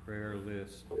prayer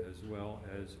list, as well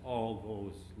as all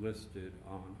those listed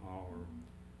on our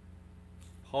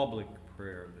public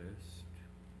prayer list,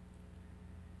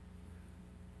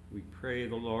 we pray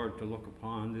the Lord to look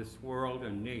upon this world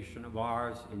and nation of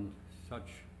ours in such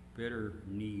bitter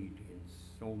need in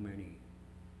so many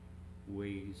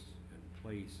ways and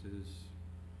places,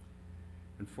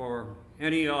 and for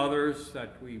any others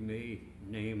that we may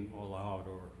name aloud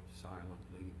or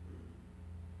silently.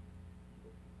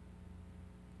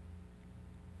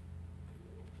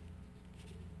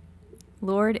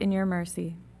 Lord, in your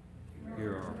mercy,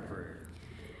 Hear our prayer.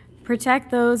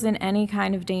 Protect those in any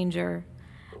kind of danger.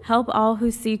 Help all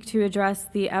who seek to address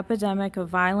the epidemic of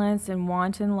violence and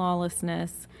wanton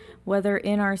lawlessness, whether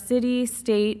in our city,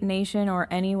 state, nation, or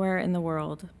anywhere in the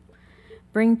world.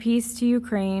 Bring peace to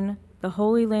Ukraine, the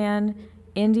Holy Land,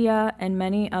 India, and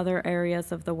many other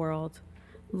areas of the world.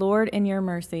 Lord, in your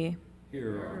mercy,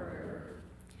 Hear our prayer.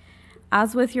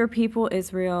 As with your people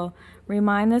Israel,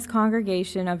 remind this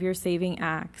congregation of your saving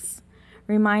acts.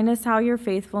 Remind us how your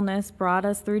faithfulness brought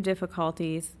us through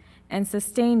difficulties and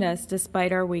sustained us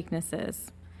despite our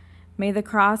weaknesses. May the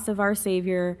cross of our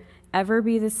Savior ever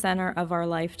be the center of our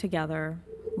life together.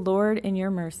 Lord, in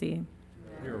your mercy,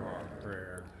 Hear our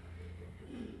prayer.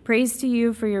 Praise to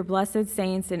you for your blessed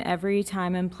saints in every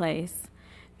time and place.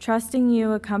 Trusting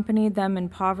you accompanied them in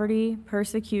poverty,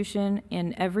 persecution,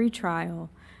 and every trial.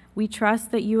 We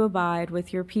trust that you abide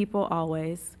with your people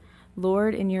always.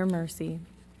 Lord, in your mercy,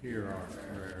 Hear our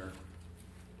prayer.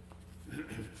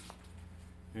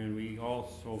 And we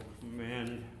also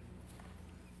commend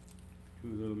to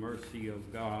the mercy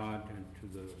of God and to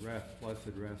the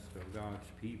blessed rest of God's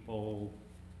people,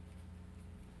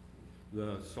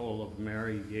 the soul of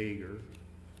Mary Yeager,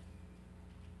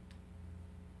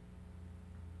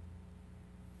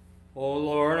 O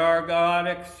Lord our God,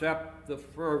 accept the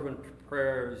fervent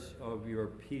prayers of your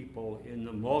people. In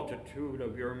the multitude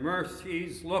of your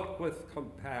mercies, look with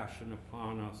compassion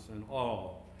upon us and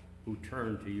all who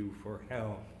turn to you for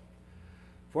help.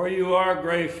 For you are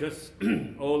gracious,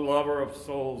 O lover of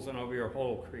souls and of your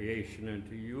whole creation, and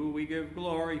to you we give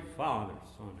glory, Father,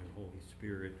 Son, and Holy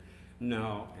Spirit,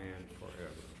 now and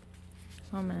forever.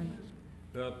 Amen.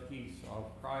 The peace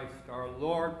of Christ our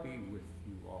Lord be with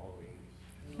you always.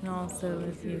 And also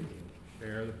with you.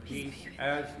 Share the peace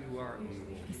as you are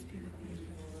able.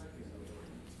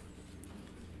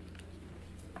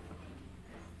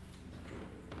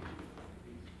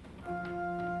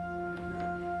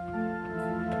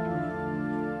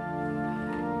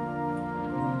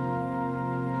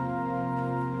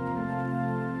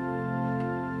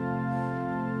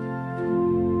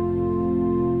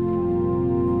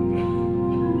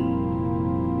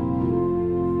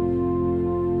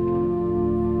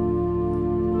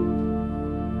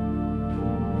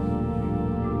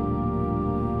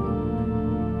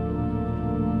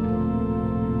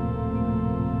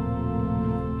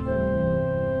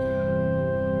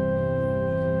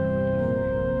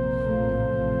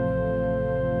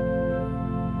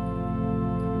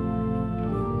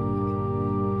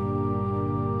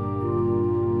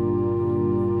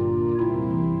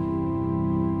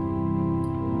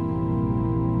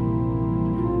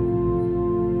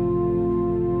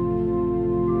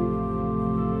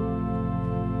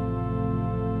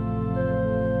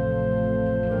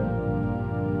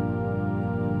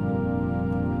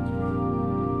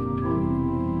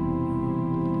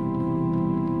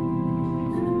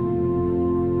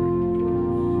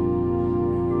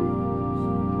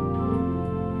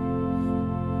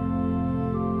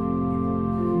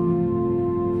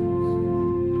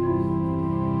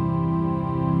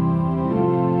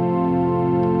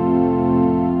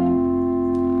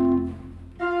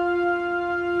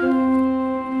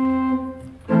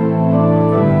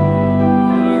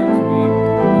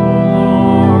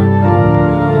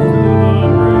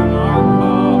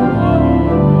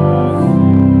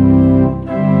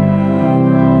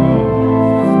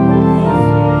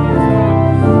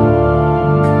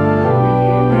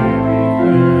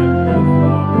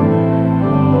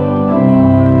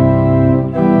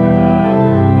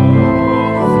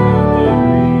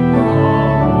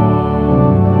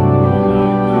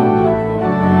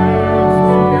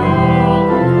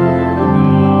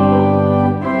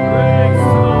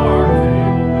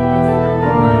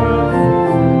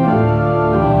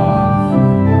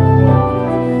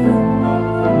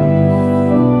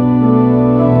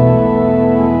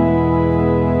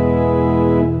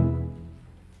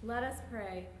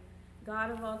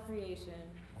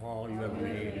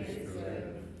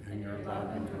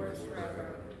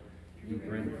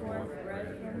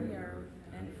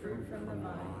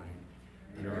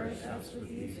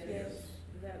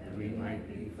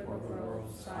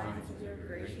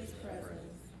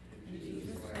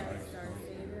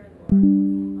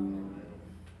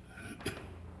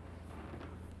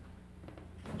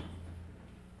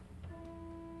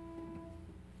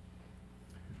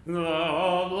 The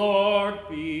Lord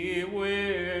be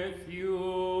with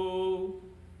you.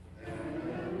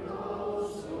 And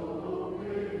also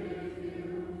with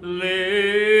you.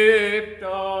 Lift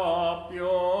up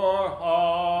your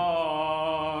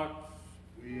hearts.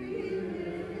 We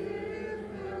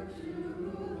lift them to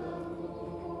the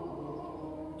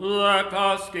Lord. Let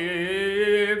us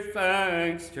give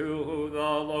thanks to the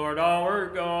Lord our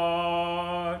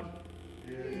God.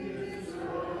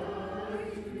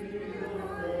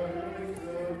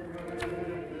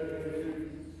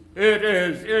 It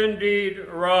is indeed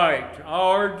right,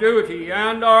 our duty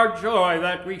and our joy,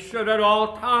 that we should at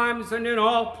all times and in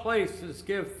all places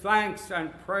give thanks and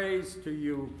praise to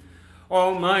you,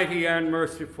 Almighty and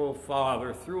merciful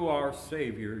Father, through our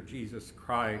Savior, Jesus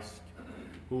Christ,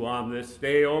 who on this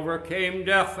day overcame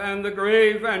death and the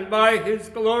grave, and by his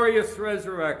glorious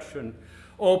resurrection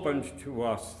opened to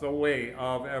us the way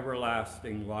of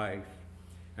everlasting life.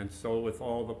 And so with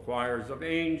all the choirs of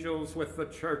angels, with the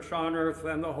church on earth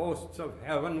and the hosts of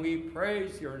heaven, we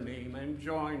praise your name and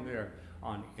join their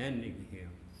unending hymns.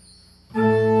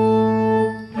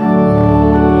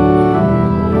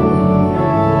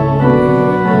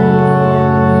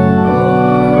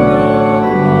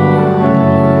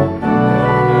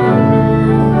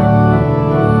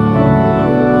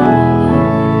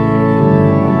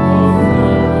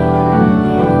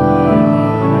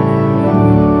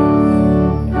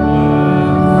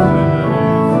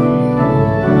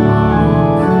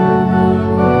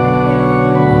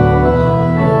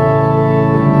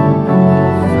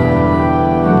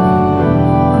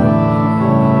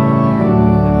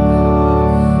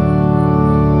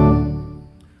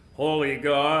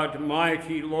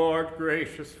 Mighty Lord,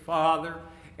 gracious Father,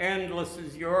 endless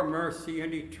is your mercy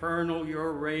and eternal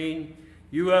your reign.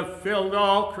 You have filled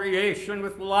all creation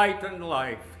with light and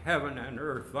life. Heaven and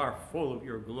earth are full of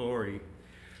your glory.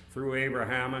 Through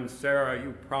Abraham and Sarah,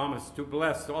 you promised to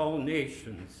bless all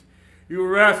nations. You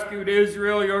rescued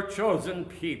Israel, your chosen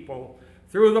people.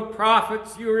 Through the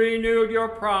prophets, you renewed your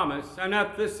promise. And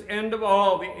at this end of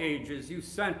all the ages, you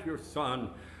sent your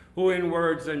Son, who in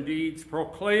words and deeds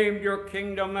proclaimed your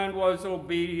kingdom and was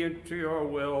obedient to your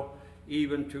will,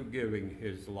 even to giving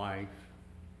his life.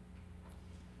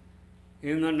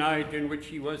 In the night in which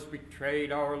he was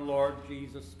betrayed, our Lord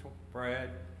Jesus took bread,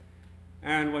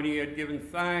 and when he had given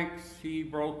thanks, he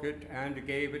broke it and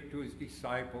gave it to his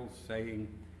disciples, saying,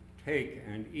 "Take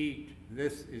and eat.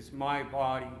 This is my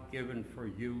body given for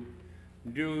you.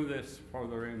 Do this for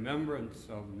the remembrance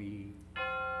of me."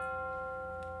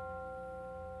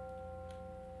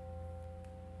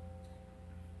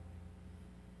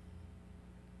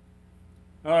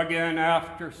 Again,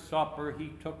 after supper, he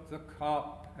took the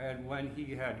cup, and when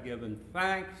he had given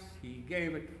thanks, he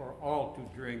gave it for all to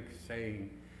drink,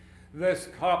 saying, "This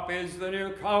cup is the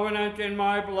new covenant in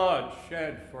my blood,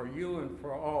 shed for you and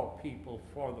for all people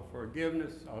for the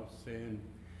forgiveness of sin.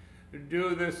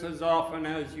 Do this as often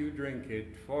as you drink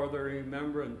it for the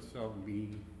remembrance of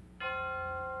me."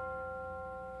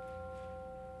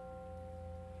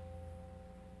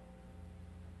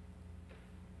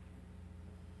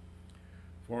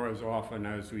 For as often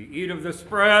as we eat of this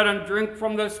bread and drink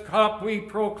from this cup, we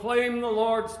proclaim the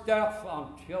Lord's death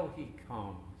until he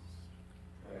comes.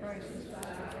 Christ is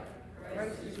died,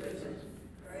 Christ is risen,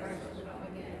 Christ will come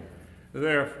again.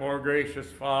 Therefore, gracious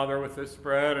Father, with this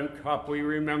bread and cup we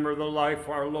remember the life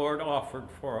our Lord offered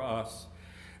for us,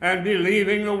 and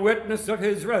believing the witness of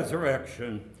his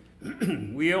resurrection,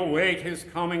 we await his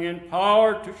coming in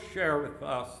power to share with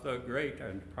us the great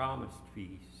and promised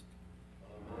feast.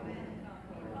 Amen.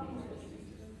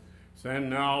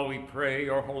 Send now, we pray,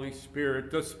 your Holy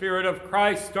Spirit, the Spirit of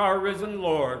Christ, our risen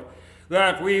Lord,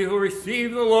 that we who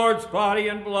receive the Lord's body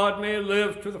and blood may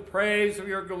live to the praise of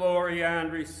your glory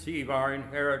and receive our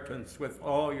inheritance with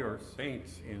all your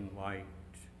saints in light.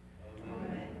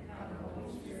 Amen.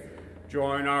 Holy Spirit.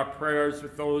 Join our prayers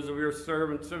with those of your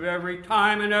servants of every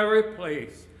time and every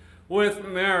place, with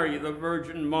Mary, the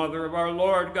Virgin Mother of our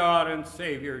Lord God and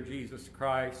Savior Jesus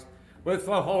Christ, with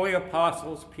the holy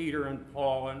apostles Peter and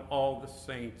Paul and all the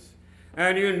saints,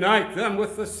 and unite them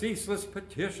with the ceaseless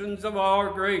petitions of our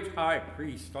great high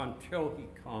priest until he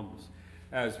comes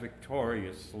as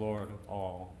victorious Lord of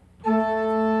all.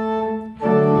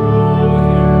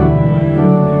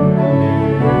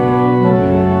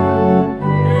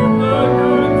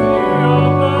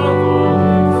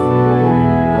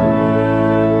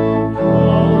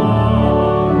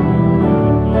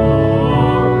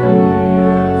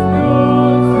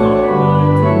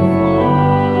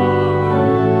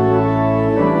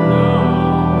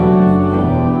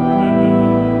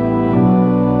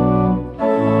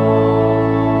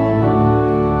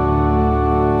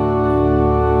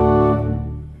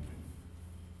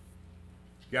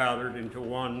 Gathered into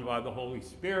one by the Holy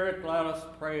Spirit, let us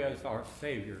pray as our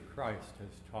Savior Christ has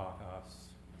taught us.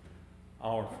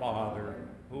 Our Father,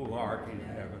 who art in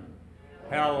heaven,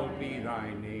 hallowed be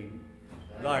thy name.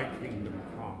 Thy kingdom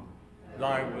come,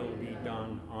 thy will be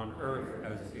done on earth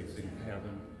as it is in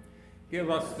heaven. Give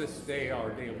us this day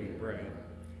our daily bread,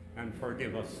 and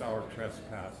forgive us our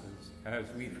trespasses, as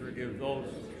we forgive those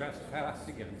who trespass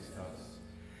against us.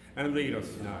 And lead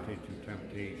us not into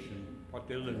temptation, but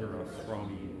deliver us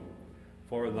from evil.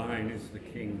 For thine is the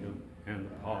kingdom, and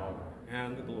the power,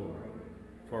 and the glory,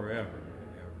 forever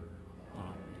and ever.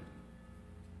 Amen.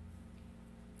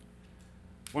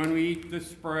 When we eat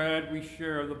this bread, we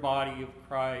share the body of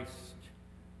Christ.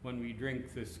 When we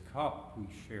drink this cup, we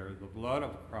share the blood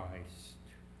of Christ.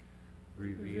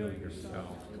 Reveal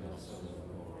yourself to us, O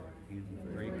Lord, in the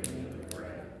breaking of the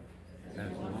bread,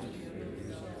 as long as you reveal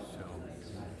yourself to the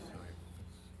disciples.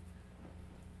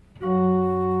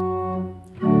 Amen.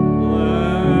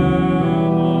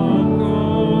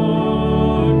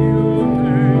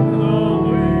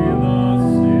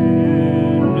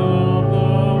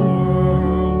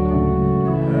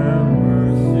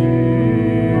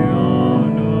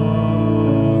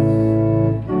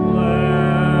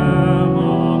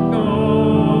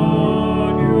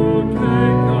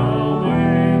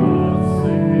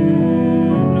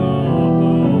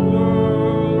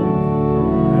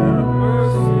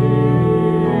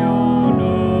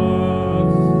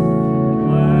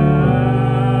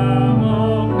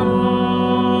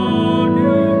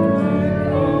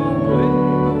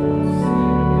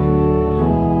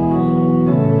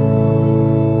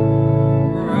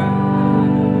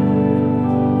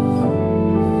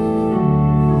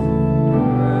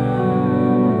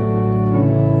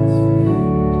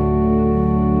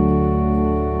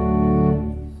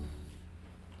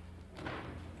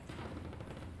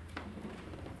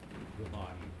 the body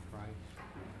of Christ.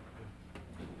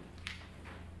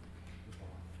 The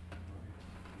body of Christ.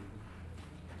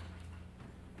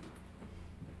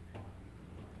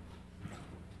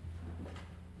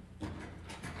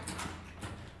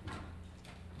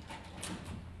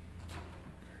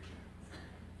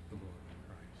 The blood of Christ. The blood of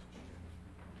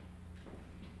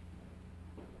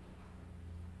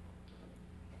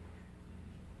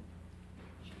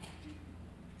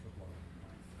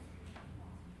Christ.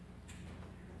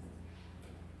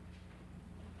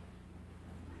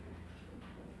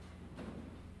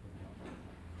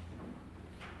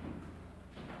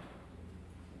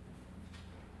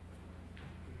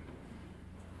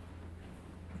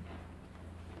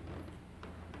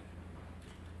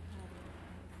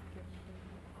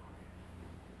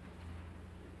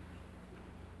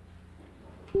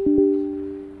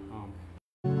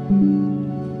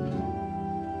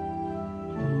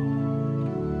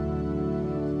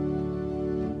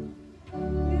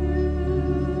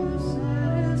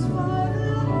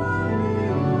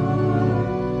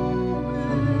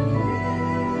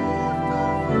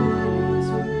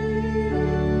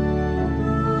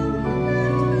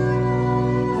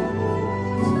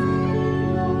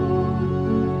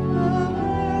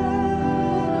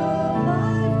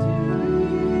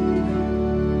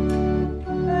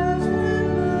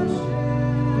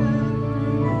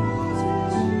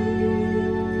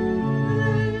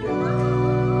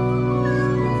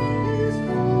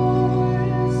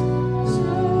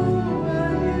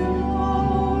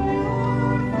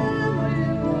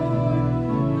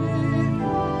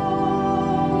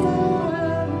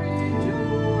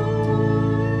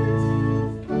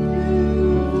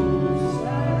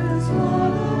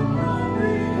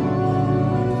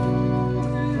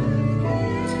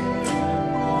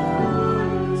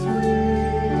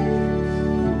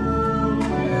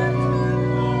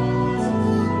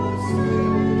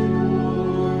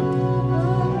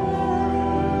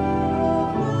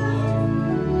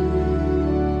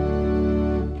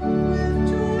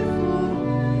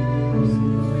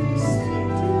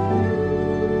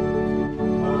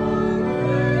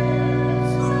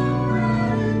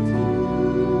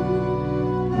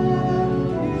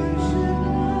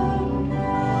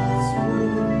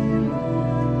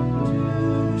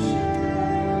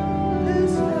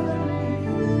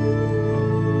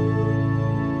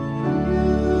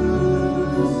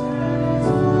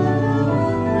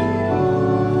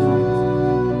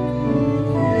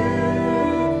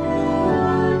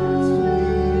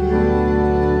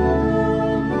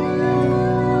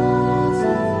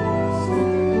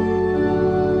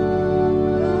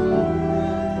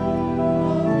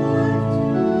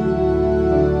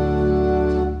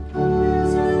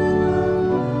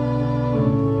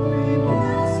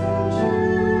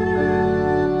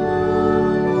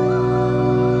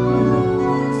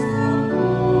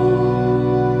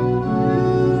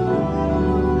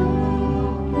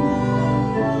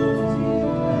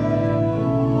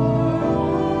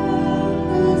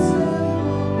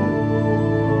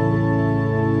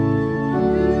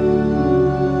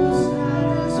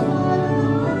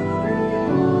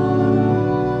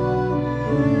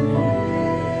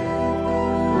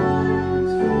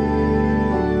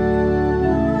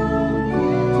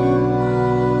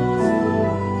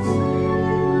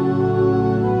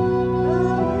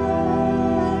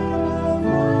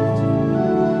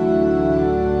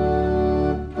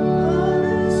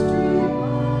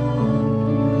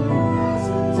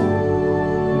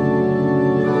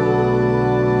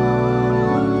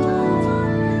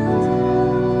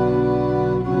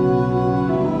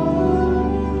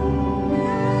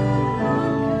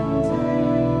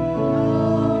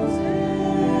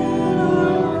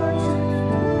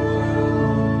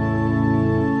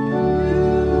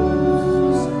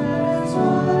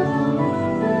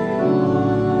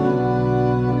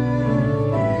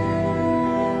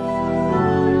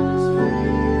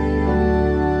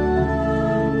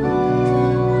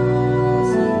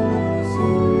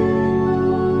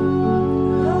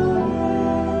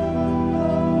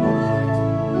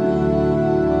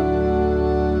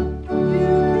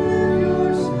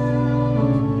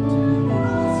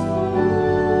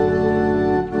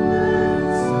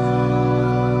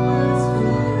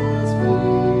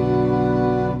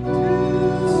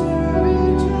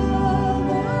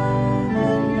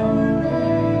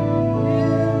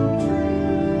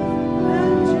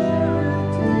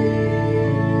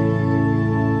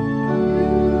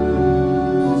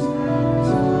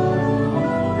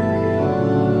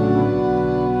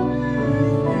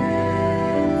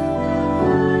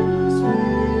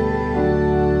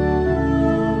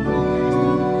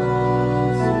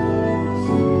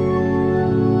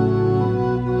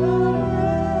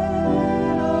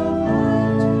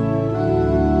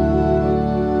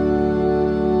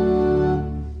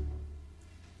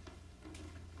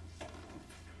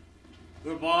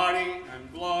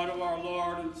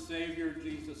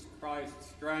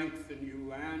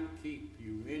 and keep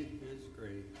you in his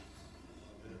grace.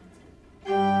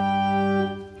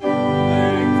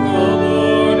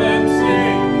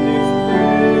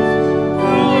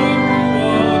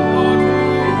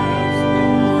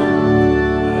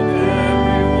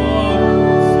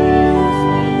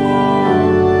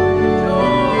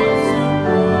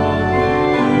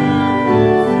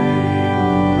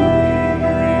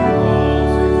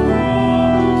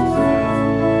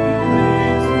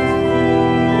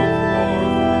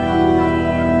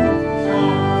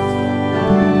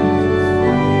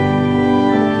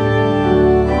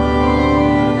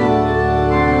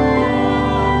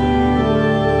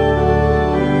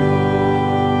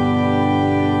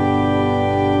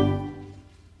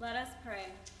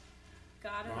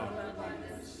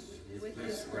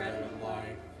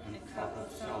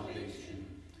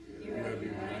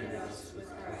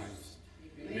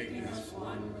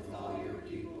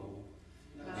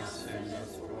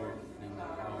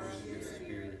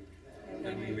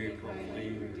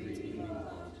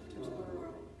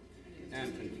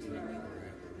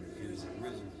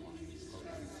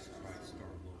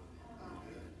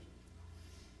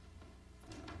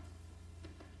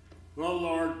 The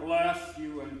Lord bless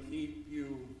you and keep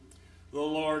you. The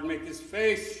Lord make his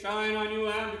face shine on you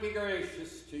and be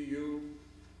gracious to you.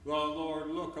 The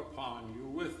Lord look upon you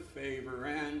with favor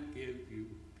and give you